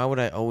would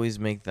I always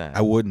make that?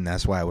 I wouldn't.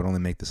 That's why I would only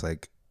make this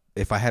like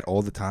if I had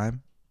all the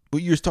time. Well,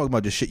 you're just talking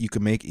about just shit you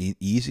can make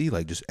easy,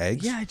 like just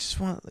eggs. Yeah, I just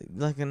want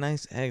like a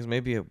nice eggs,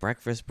 maybe a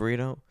breakfast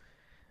burrito.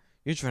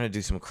 You're trying to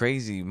do some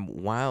crazy,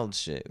 wild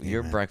shit. Yeah,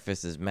 Your man.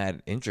 breakfast is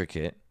mad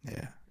intricate.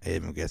 Yeah, it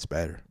even gets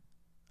better.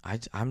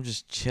 I'm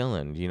just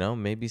chilling, you know.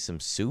 Maybe some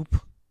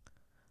soup.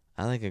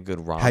 I like a good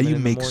ramen. How do you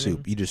in the make morning.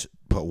 soup? You just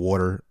put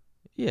water.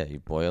 Yeah, you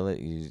boil it.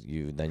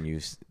 You then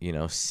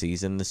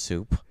season the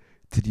soup.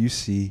 Did you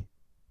see?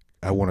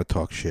 I want to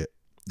talk shit.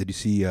 Did you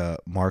see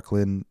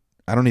Markland?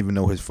 I don't even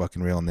know his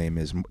fucking real name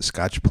is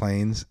Scotch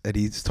Plains, and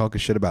he's talking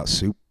shit about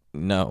soup.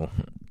 No.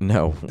 This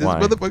Why?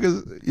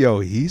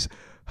 motherfucker's he's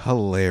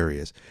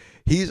hilarious.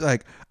 He's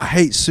like, I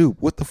hate soup.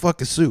 What the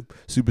fuck is soup?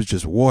 Soup is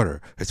just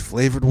water. It's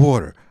flavored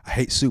water. I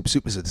hate soup.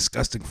 Soup is a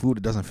disgusting food.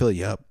 It doesn't fill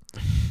you up.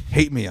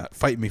 Hate me out.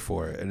 Fight me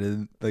for it. And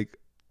then like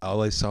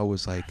all I saw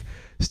was like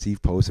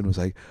Steve Poston was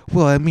like,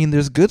 well, I mean,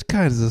 there's good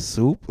kinds of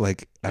soup.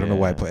 Like I don't know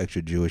why I put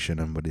extra Jewish in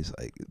him, but he's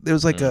like,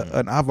 there's like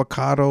an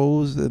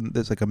avocados and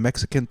there's like a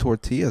Mexican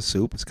tortilla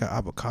soup. It's got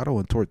avocado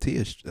and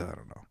tortillas. I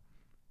don't know.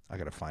 I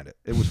gotta find it.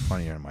 It was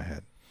funnier in my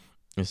head.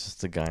 It's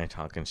just a guy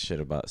talking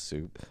shit about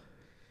soup.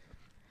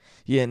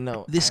 Yeah,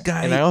 no. This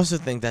guy, and I also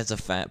think that's a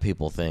fat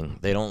people thing.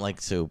 They don't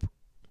like soup.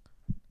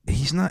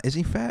 he's not. Is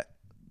he fat?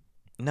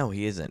 No,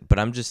 he isn't. But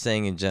I'm just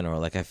saying in general.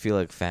 Like I feel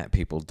like fat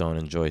people don't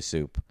enjoy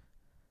soup.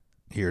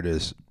 Here it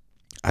is.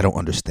 I don't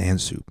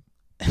understand soup.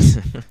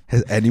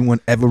 Has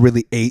anyone ever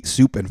really ate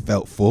soup and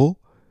felt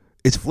full?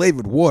 It's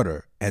flavored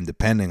water, and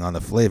depending on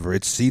the flavor,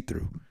 it's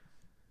see-through.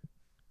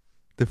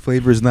 The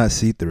flavor is not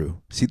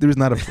see-through. See-through is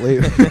not a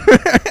flavor.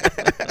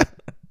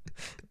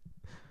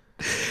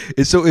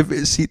 And so if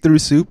it's see-through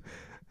soup,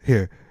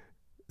 here,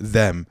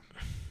 them.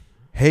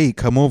 Hey,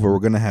 come over. We're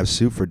going to have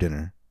soup for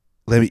dinner.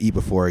 Let me eat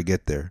before I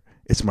get there.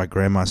 It's my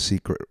grandma's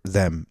secret.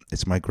 Them.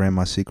 It's my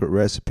grandma's secret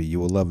recipe. You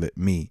will love it.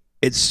 Me.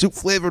 It's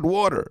soup-flavored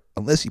water.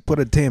 Unless you put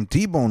a damn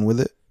T-bone with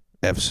it.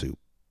 F soup.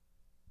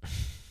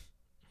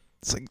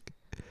 It's like,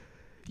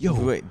 yo.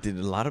 Wait, did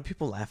a lot of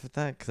people laugh at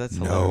that? Because that's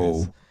No.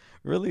 hilarious.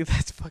 Really?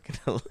 That's fucking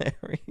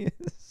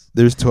hilarious.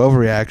 There's 12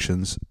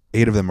 reactions.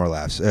 8 of them are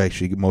laughs.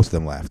 Actually, most of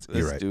them laughed. This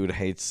You're right. dude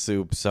hates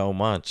soup so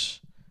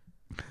much.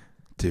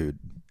 Dude.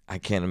 I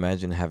can't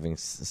imagine having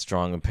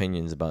strong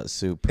opinions about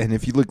soup. And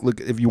if you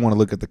look, if you want to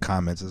look at the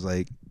comments, it's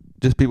like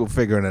just people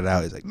figuring it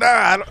out. It's like, nah,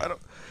 I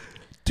don't.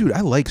 Dude,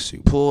 I like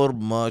soup. Poor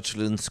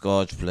Michelin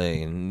Scotch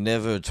Plain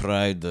never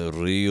tried the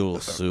real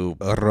soup.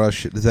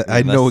 Russian.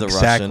 I know the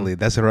exactly. Russian.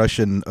 That's a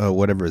Russian.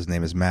 Whatever his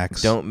name is,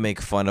 Max. Don't make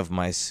fun of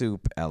my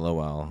soup,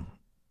 LOL.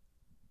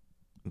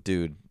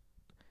 Dude,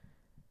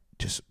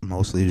 Just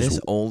mostly just. this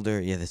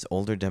older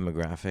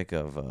demographic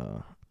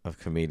of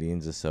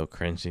comedians is so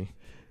cringy.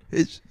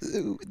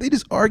 They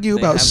just argue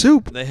They about have-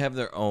 soup. They have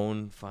their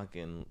own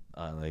fucking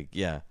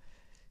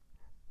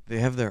They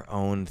have their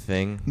own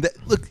thing.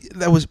 Look,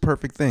 that was a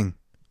perfect thing.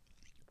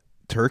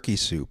 Turkey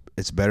soup.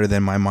 It's better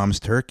than my mom's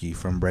turkey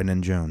from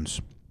Brendan Jones.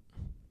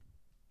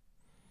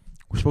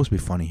 We're supposed to be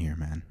funny here,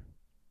 man.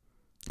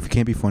 If you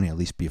can't be funny, at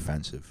least be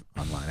offensive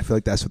online. I feel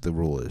like that's what the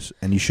rule is.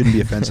 And you shouldn't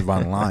be offensive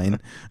online.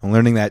 I'm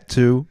learning that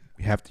too.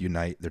 We have to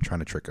unite. They're trying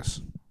to trick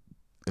us.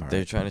 All They're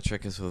right. trying to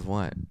trick us with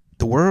what?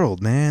 The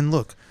world, man.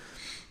 Look.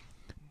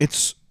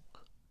 It's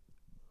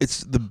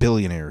the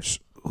billionaires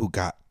who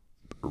got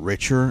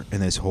richer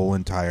in this whole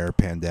entire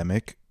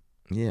pandemic.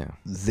 Yeah.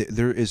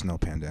 There is no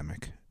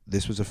pandemic.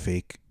 This was a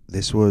fake.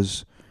 This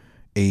is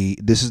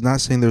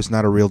not saying there's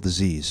not a real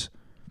disease.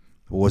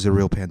 It was a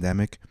real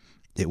pandemic.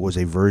 It was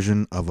a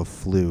version of a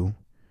flu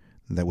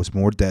that was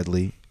more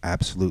deadly,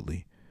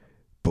 absolutely.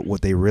 But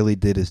what they really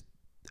did is,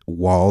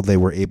 while they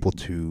were able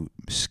to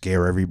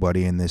scare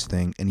everybody in this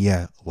thing, and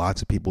yeah,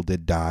 lots of people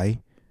did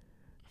die,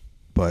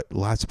 but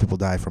lots of people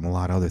died from a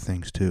lot of other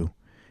things too.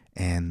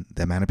 And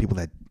the amount of people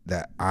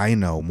that I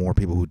know, more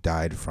people who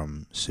died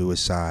from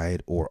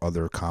suicide or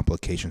other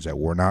complications that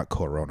were not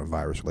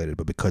coronavirus related,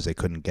 but because they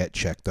couldn't get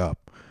checked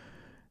up,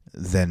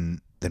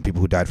 than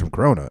people who died from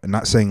corona. And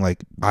not saying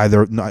like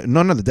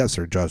none of the deaths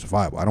are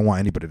justifiable. I don't want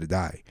anybody to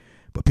die,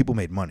 but people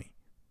made money.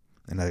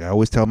 And like I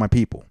always tell my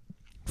people,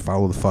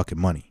 follow the fucking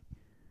money.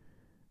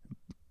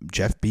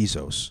 Jeff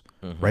Bezos,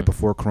 right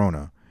before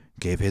Corona,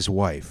 gave his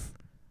wife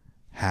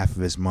half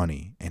of his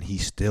money, and he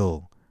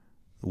still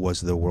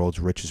was the world's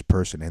richest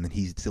person, and then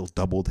he still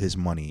doubled his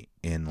money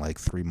in like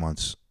 3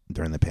 months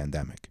during the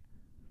pandemic.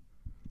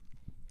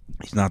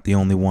 He's not the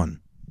only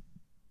one.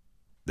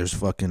 There's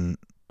fucking...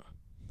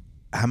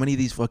 How many of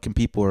these fucking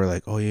people are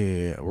like, oh,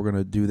 yeah, we're going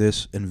to do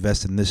this,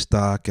 invest in this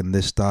stock, and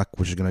this stock,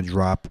 which is going to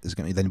drop, is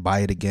going to then buy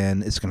it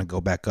again, it's going to go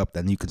back up,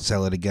 then you can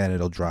sell it again,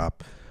 it'll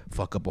drop,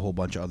 fuck up a whole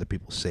bunch of other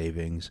people's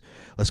savings.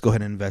 Let's go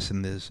ahead and invest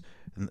in this.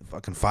 And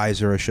fucking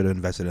Pfizer, I should have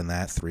invested in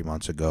that 3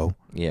 months ago.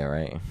 Yeah,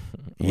 right.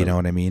 You know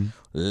what I mean?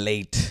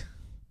 Late.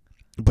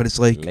 But it's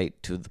like...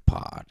 Late to the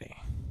party.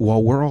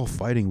 While we're all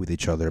fighting with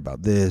each other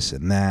about this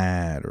and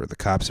that, or the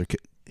cops are...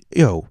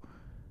 Yo,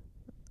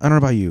 I don't know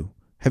about you.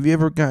 Have you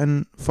ever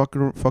gotten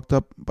fucked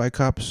up by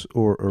cops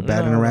or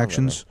bad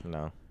interactions?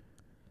 No.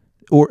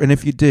 And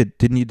if you did,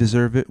 didn't you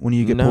deserve it when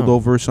you get pulled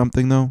over or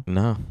something, though?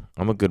 No,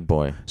 I'm a good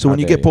boy. So when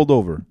you get pulled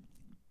over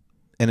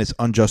and it's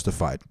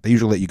unjustified, they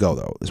usually let you go,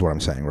 though, is what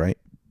I'm saying, right?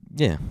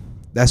 Yeah.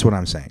 That's what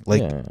I'm saying.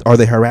 Like, Are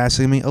they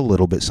harassing me? A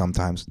little bit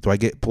sometimes. Do I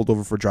get pulled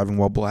over for driving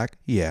while black?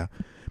 Yeah.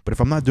 But if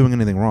I'm not doing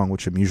anything wrong,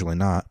 which I'm usually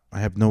not,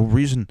 I have no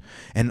reason.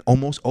 And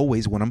almost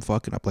always when I'm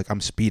fucking up, like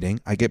I'm speeding,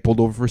 I get pulled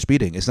over for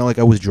speeding. It's not like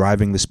I was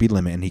driving the speed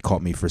limit and he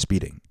caught me for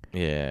speeding.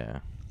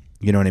 Yeah.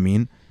 You know what I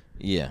mean?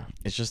 Yeah.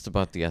 It's just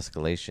about the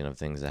escalation of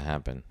things that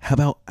happen.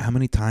 How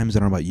many times, I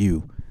don't know about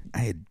you, I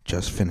had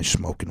just finished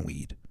smoking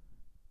weed.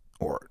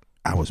 Or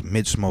I was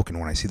mid-smoking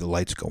when I see the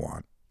lights go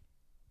on.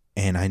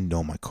 And I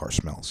know my car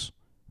smells.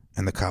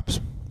 And the cops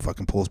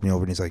fucking pulls me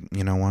over and he's like,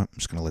 you know what? I'm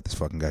just going to let this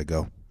fucking guy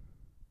go.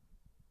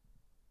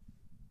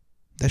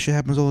 That shit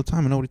happens all the time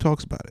and nobody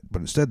talks about it. But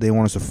instead, they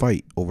want us to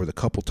fight over the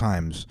couple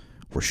times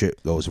where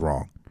shit goes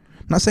wrong.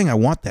 I'm not saying I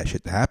want that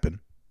shit to happen.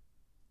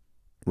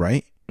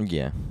 Right?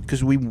 Yeah.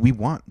 Because we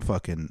want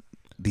fucking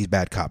these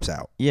bad cops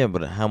out. Yeah,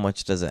 but how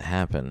much does it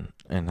happen?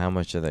 And how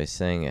much are they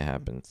saying it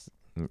happens?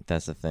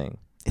 That's the thing.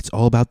 It's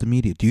all about the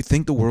media. Do you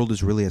think the world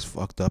is really as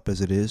fucked up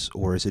as it is?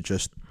 Or is it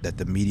just that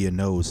the media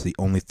knows the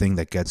only thing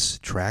that gets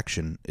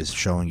traction is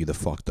showing you the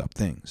fucked up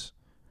things?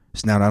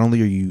 So now not only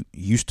are you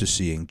used to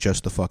seeing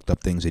just the fucked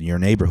up things in your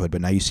neighborhood,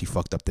 but now you see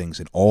fucked up things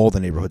in all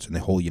the neighborhoods in the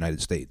whole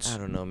United States. I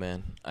don't know,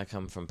 man. I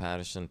come from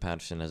Patterson.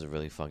 Patterson has a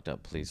really fucked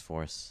up police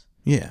force.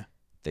 Yeah.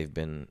 They've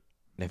They're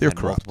had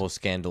corrupt. multiple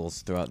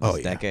scandals throughout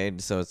this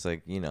decade, so it's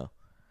like,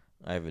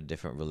 I have a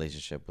different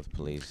relationship with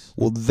police.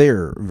 Well,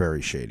 they're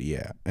very shady,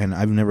 yeah. And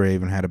I've never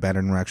even had a bad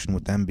interaction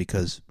with them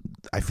because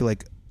I feel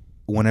like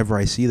whenever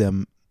I see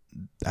them,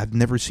 I've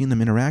never seen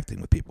them interacting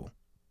with people.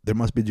 They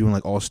must be doing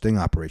like all sting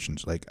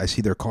operations. Like I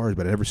see their cars,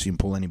 but I never see them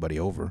pull anybody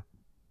over.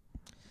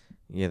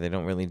 Yeah, they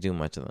don't really do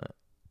much of that.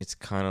 It's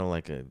kind of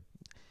like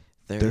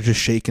they're just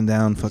shaking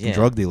down fucking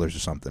drug dealers or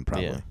something,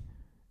 probably. Yeah.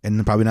 And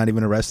they're probably not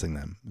even arresting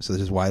them. So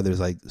this is why there's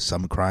like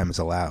some crime is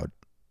allowed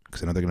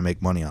because they know they're going to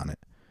make money on it.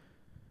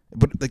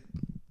 But like,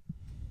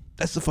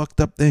 that's the fucked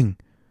up thing.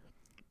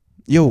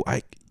 Yo,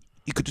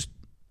 you could just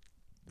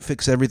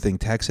fix everything,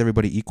 tax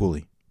everybody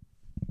equally.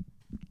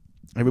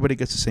 Everybody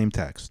gets the same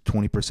tax,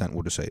 20%.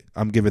 We'll just say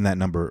I'm giving that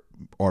number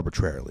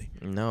arbitrarily.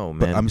 No, man.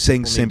 But I'm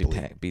saying People simply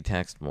need to be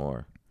taxed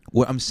more.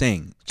 What I'm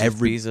saying, Jeff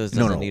Bezos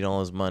doesn't need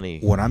all his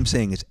money. What I'm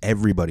saying is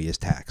everybody is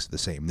taxed the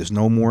same. There's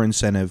no more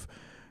incentive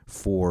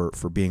for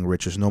being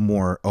rich. There's no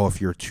more,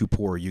 if you're too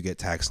poor, you get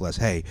taxed less.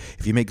 Hey,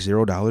 if you make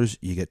 $0,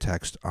 you get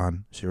taxed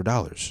on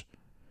 $0.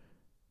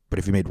 But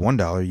if you made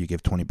 $1, you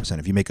give 20%.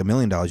 If you make $1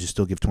 million, you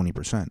still give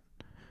 20%.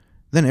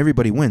 Then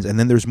everybody wins. And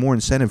then there's more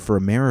incentive for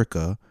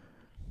America.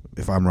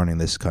 If I'm running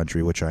this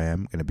country, which I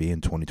am going to be in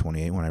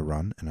 2028 when I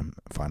run and I'm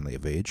finally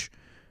of age,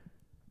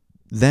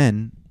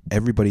 then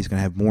everybody's going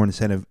to have more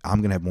incentive. I'm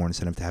going to have more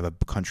incentive to have a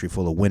country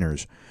full of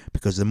winners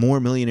because the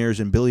more millionaires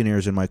and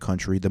billionaires in my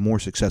country, the more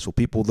successful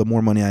people, the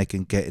more money I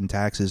can get in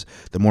taxes,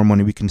 the more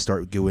money we can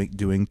start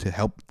doing to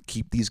help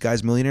keep these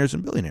guys millionaires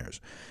and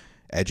billionaires.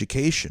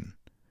 Education,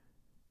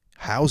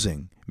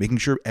 housing, making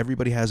sure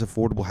everybody has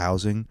affordable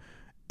housing,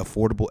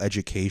 affordable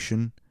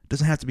education.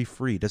 Doesn't have to be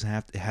free. It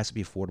has to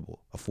be affordable.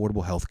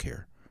 Affordable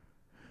healthcare.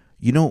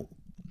 You know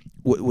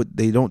what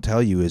they don't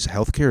tell you is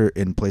healthcare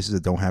in places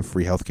that don't have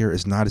free healthcare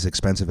is not as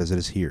expensive as it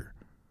is here.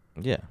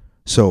 Yeah.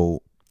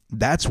 So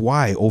that's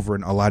why over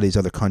in a lot of these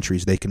other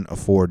countries they can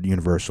afford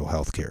universal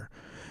healthcare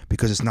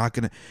because it's not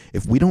gonna.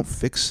 If we don't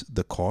fix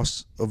the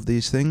costs of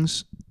these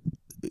things,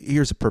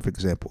 here's a perfect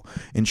example.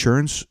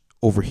 Insurance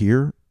over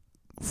here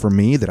for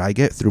me that I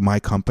get through my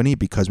company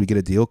because we get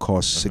a deal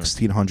costs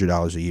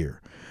 $1,600 a year.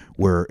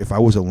 Where if I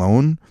was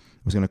alone,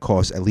 it was going to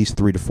cost at least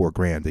 $3,000 to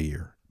 $4,000 a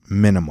year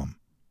minimum.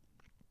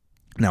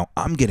 Now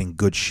I'm getting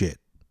good shit,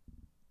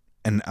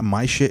 and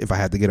my shit, if I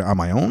had to get it on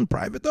my own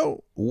private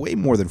though, way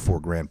more than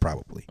 $4,000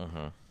 probably.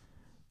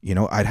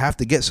 I'd have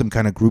to get some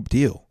kind of group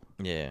deal.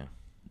 Yeah,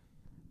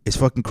 it's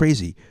fucking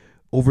crazy.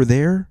 Over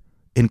there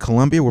in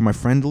Colombia, where my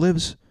friend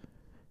lives,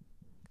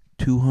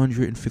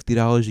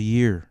 $250 a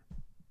year.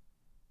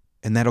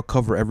 And that'll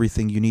cover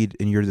everything you need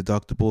in your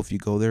deductible if you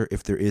go there.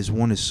 If there is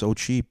one, is so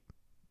cheap.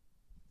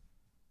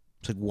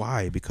 It's like,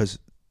 why? Because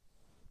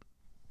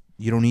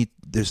You don't need.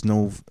 There's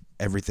no.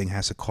 Everything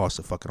has to cost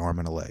a fucking arm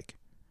and a leg.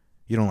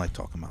 You don't like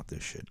talking about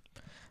this shit.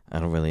 I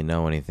don't really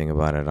know anything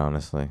about it,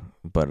 honestly.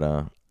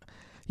 But,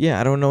 yeah,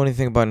 I don't know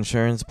anything about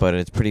insurance, but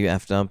it's pretty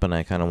effed up, and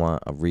I kind of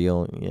want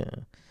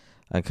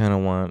I kind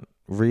of want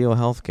real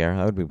healthcare.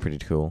 That would be pretty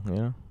cool, you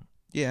know?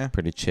 Yeah.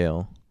 Pretty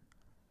chill.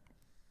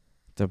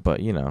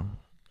 But, you know,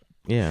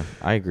 yeah,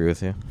 I agree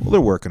with you. Well,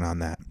 they're working on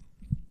that.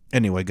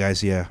 Anyway,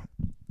 guys, yeah.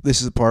 This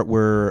is the part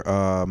where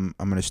I'm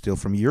going to steal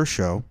from your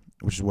show,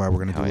 which is why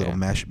we're going to do a little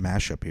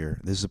mashup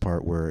here. This is the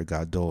part where it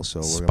got dull,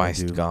 so we're going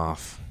to do... Spiced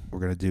golf. We're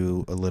going to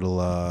do a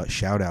little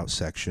shout-out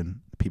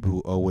section. People who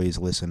always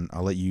listen.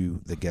 I'll let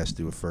you, the guest,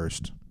 do it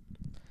first.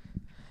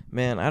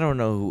 Man, I don't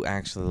know who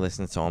actually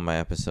listens to all my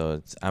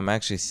episodes. I'm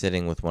actually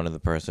sitting with one of the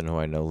person who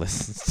I know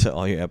listens to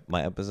all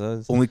my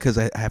episodes. Only because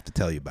I have to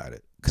tell you about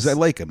it. Because I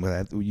like them.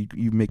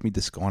 You make me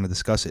want to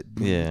discuss it.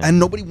 Yeah. And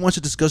nobody wants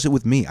to discuss it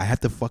with me. I have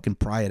to fucking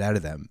pry it out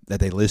of them that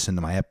they listen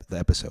to the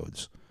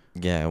episodes.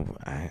 Yeah,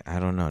 I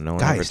don't know. No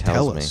one Guys, ever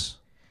tells me. Us.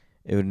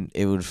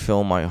 It would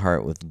fill my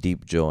heart with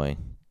deep joy.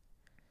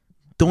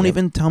 Don't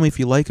even tell me if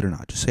you like it or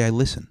not. Just say I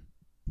listen.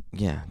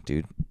 Yeah,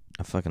 dude.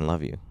 I fucking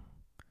love you.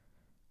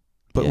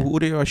 But who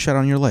do I shout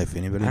out in your life?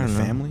 Anybody in the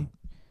family?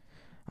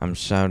 I'm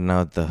shouting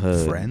out the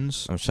hood.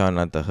 Friends? I'm shouting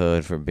out the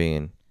hood for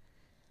being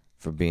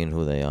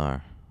who they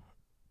are.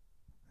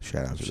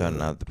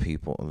 Shouting out the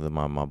people,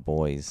 my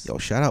boys. Yo,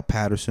 shout out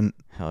Patterson.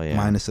 Hell yeah.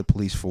 Minus the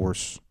police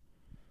force.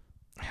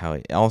 Hell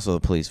yeah. Also the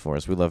police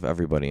force. We love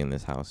everybody in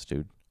this house,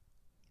 dude.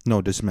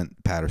 No, this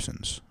meant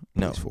Patterson's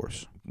police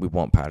force. We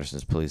want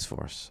Patterson's police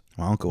force.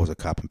 My uncle was a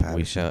cop in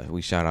Patterson.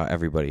 We shout out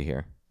everybody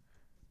here.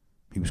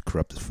 He was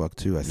corrupt as fuck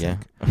too, I think.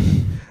 Yeah.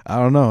 I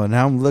don't know. And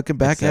now I'm looking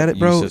back Except at it,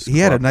 bro. Yusuf's He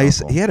had a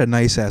nice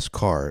uncle. ass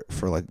car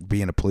for like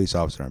being a police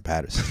officer in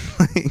Patterson.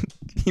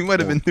 He might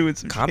have been doing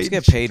some cops shady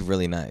get shit. paid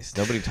really nice.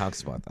 Nobody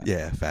talks about that.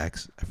 Yeah,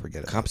 facts. I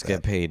forget it. Cops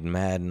get paid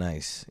mad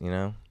nice, you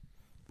know?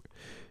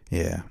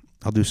 Yeah.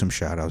 I'll do some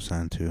shout outs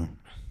then too.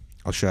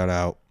 I'll shout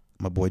out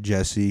my boy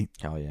Jesse.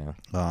 Hell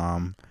yeah.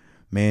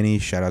 Manny,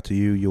 shout out to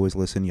you. You always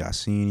listen.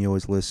 Yassine, you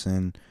always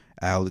listen.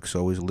 Alex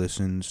always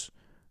listens.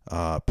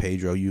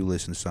 Pedro, you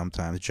listen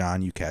sometimes.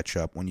 John, you catch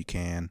up when you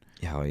can.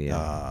 Hell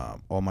yeah.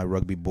 All my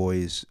rugby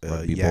boys.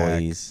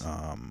 Boys.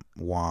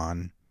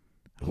 Juan.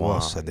 Who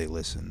else said they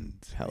listened?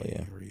 Hell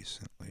yeah.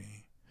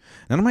 Recently.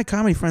 None of my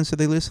comedy friends said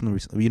they listened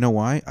recently. You know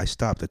why? I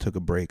stopped. I took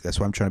a break. That's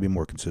why I'm trying to be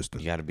more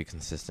consistent. You got to be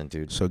consistent,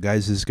 dude. So,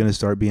 guys, this is going to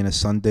start being a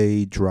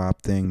Sunday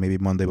drop thing. Maybe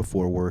Monday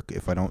before work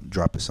if I don't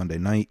drop a Sunday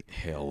night.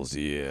 Hells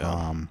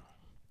yeah.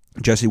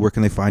 Jesse, where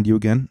can they find you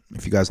again?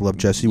 If you guys love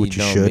Jesse, which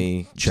you should,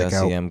 check Jesse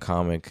out M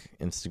Comic,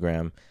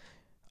 Instagram,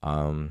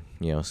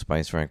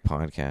 Spice Rack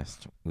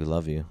Podcast. We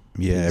love you.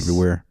 Yeah, Peace.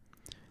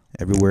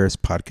 everywhere his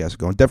podcast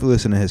going. Definitely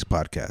listen to his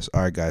podcast.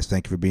 All right, guys,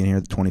 thank you for being here.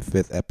 The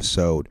 25th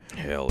episode.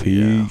 Hell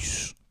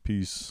Peace. Yeah.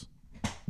 Peace.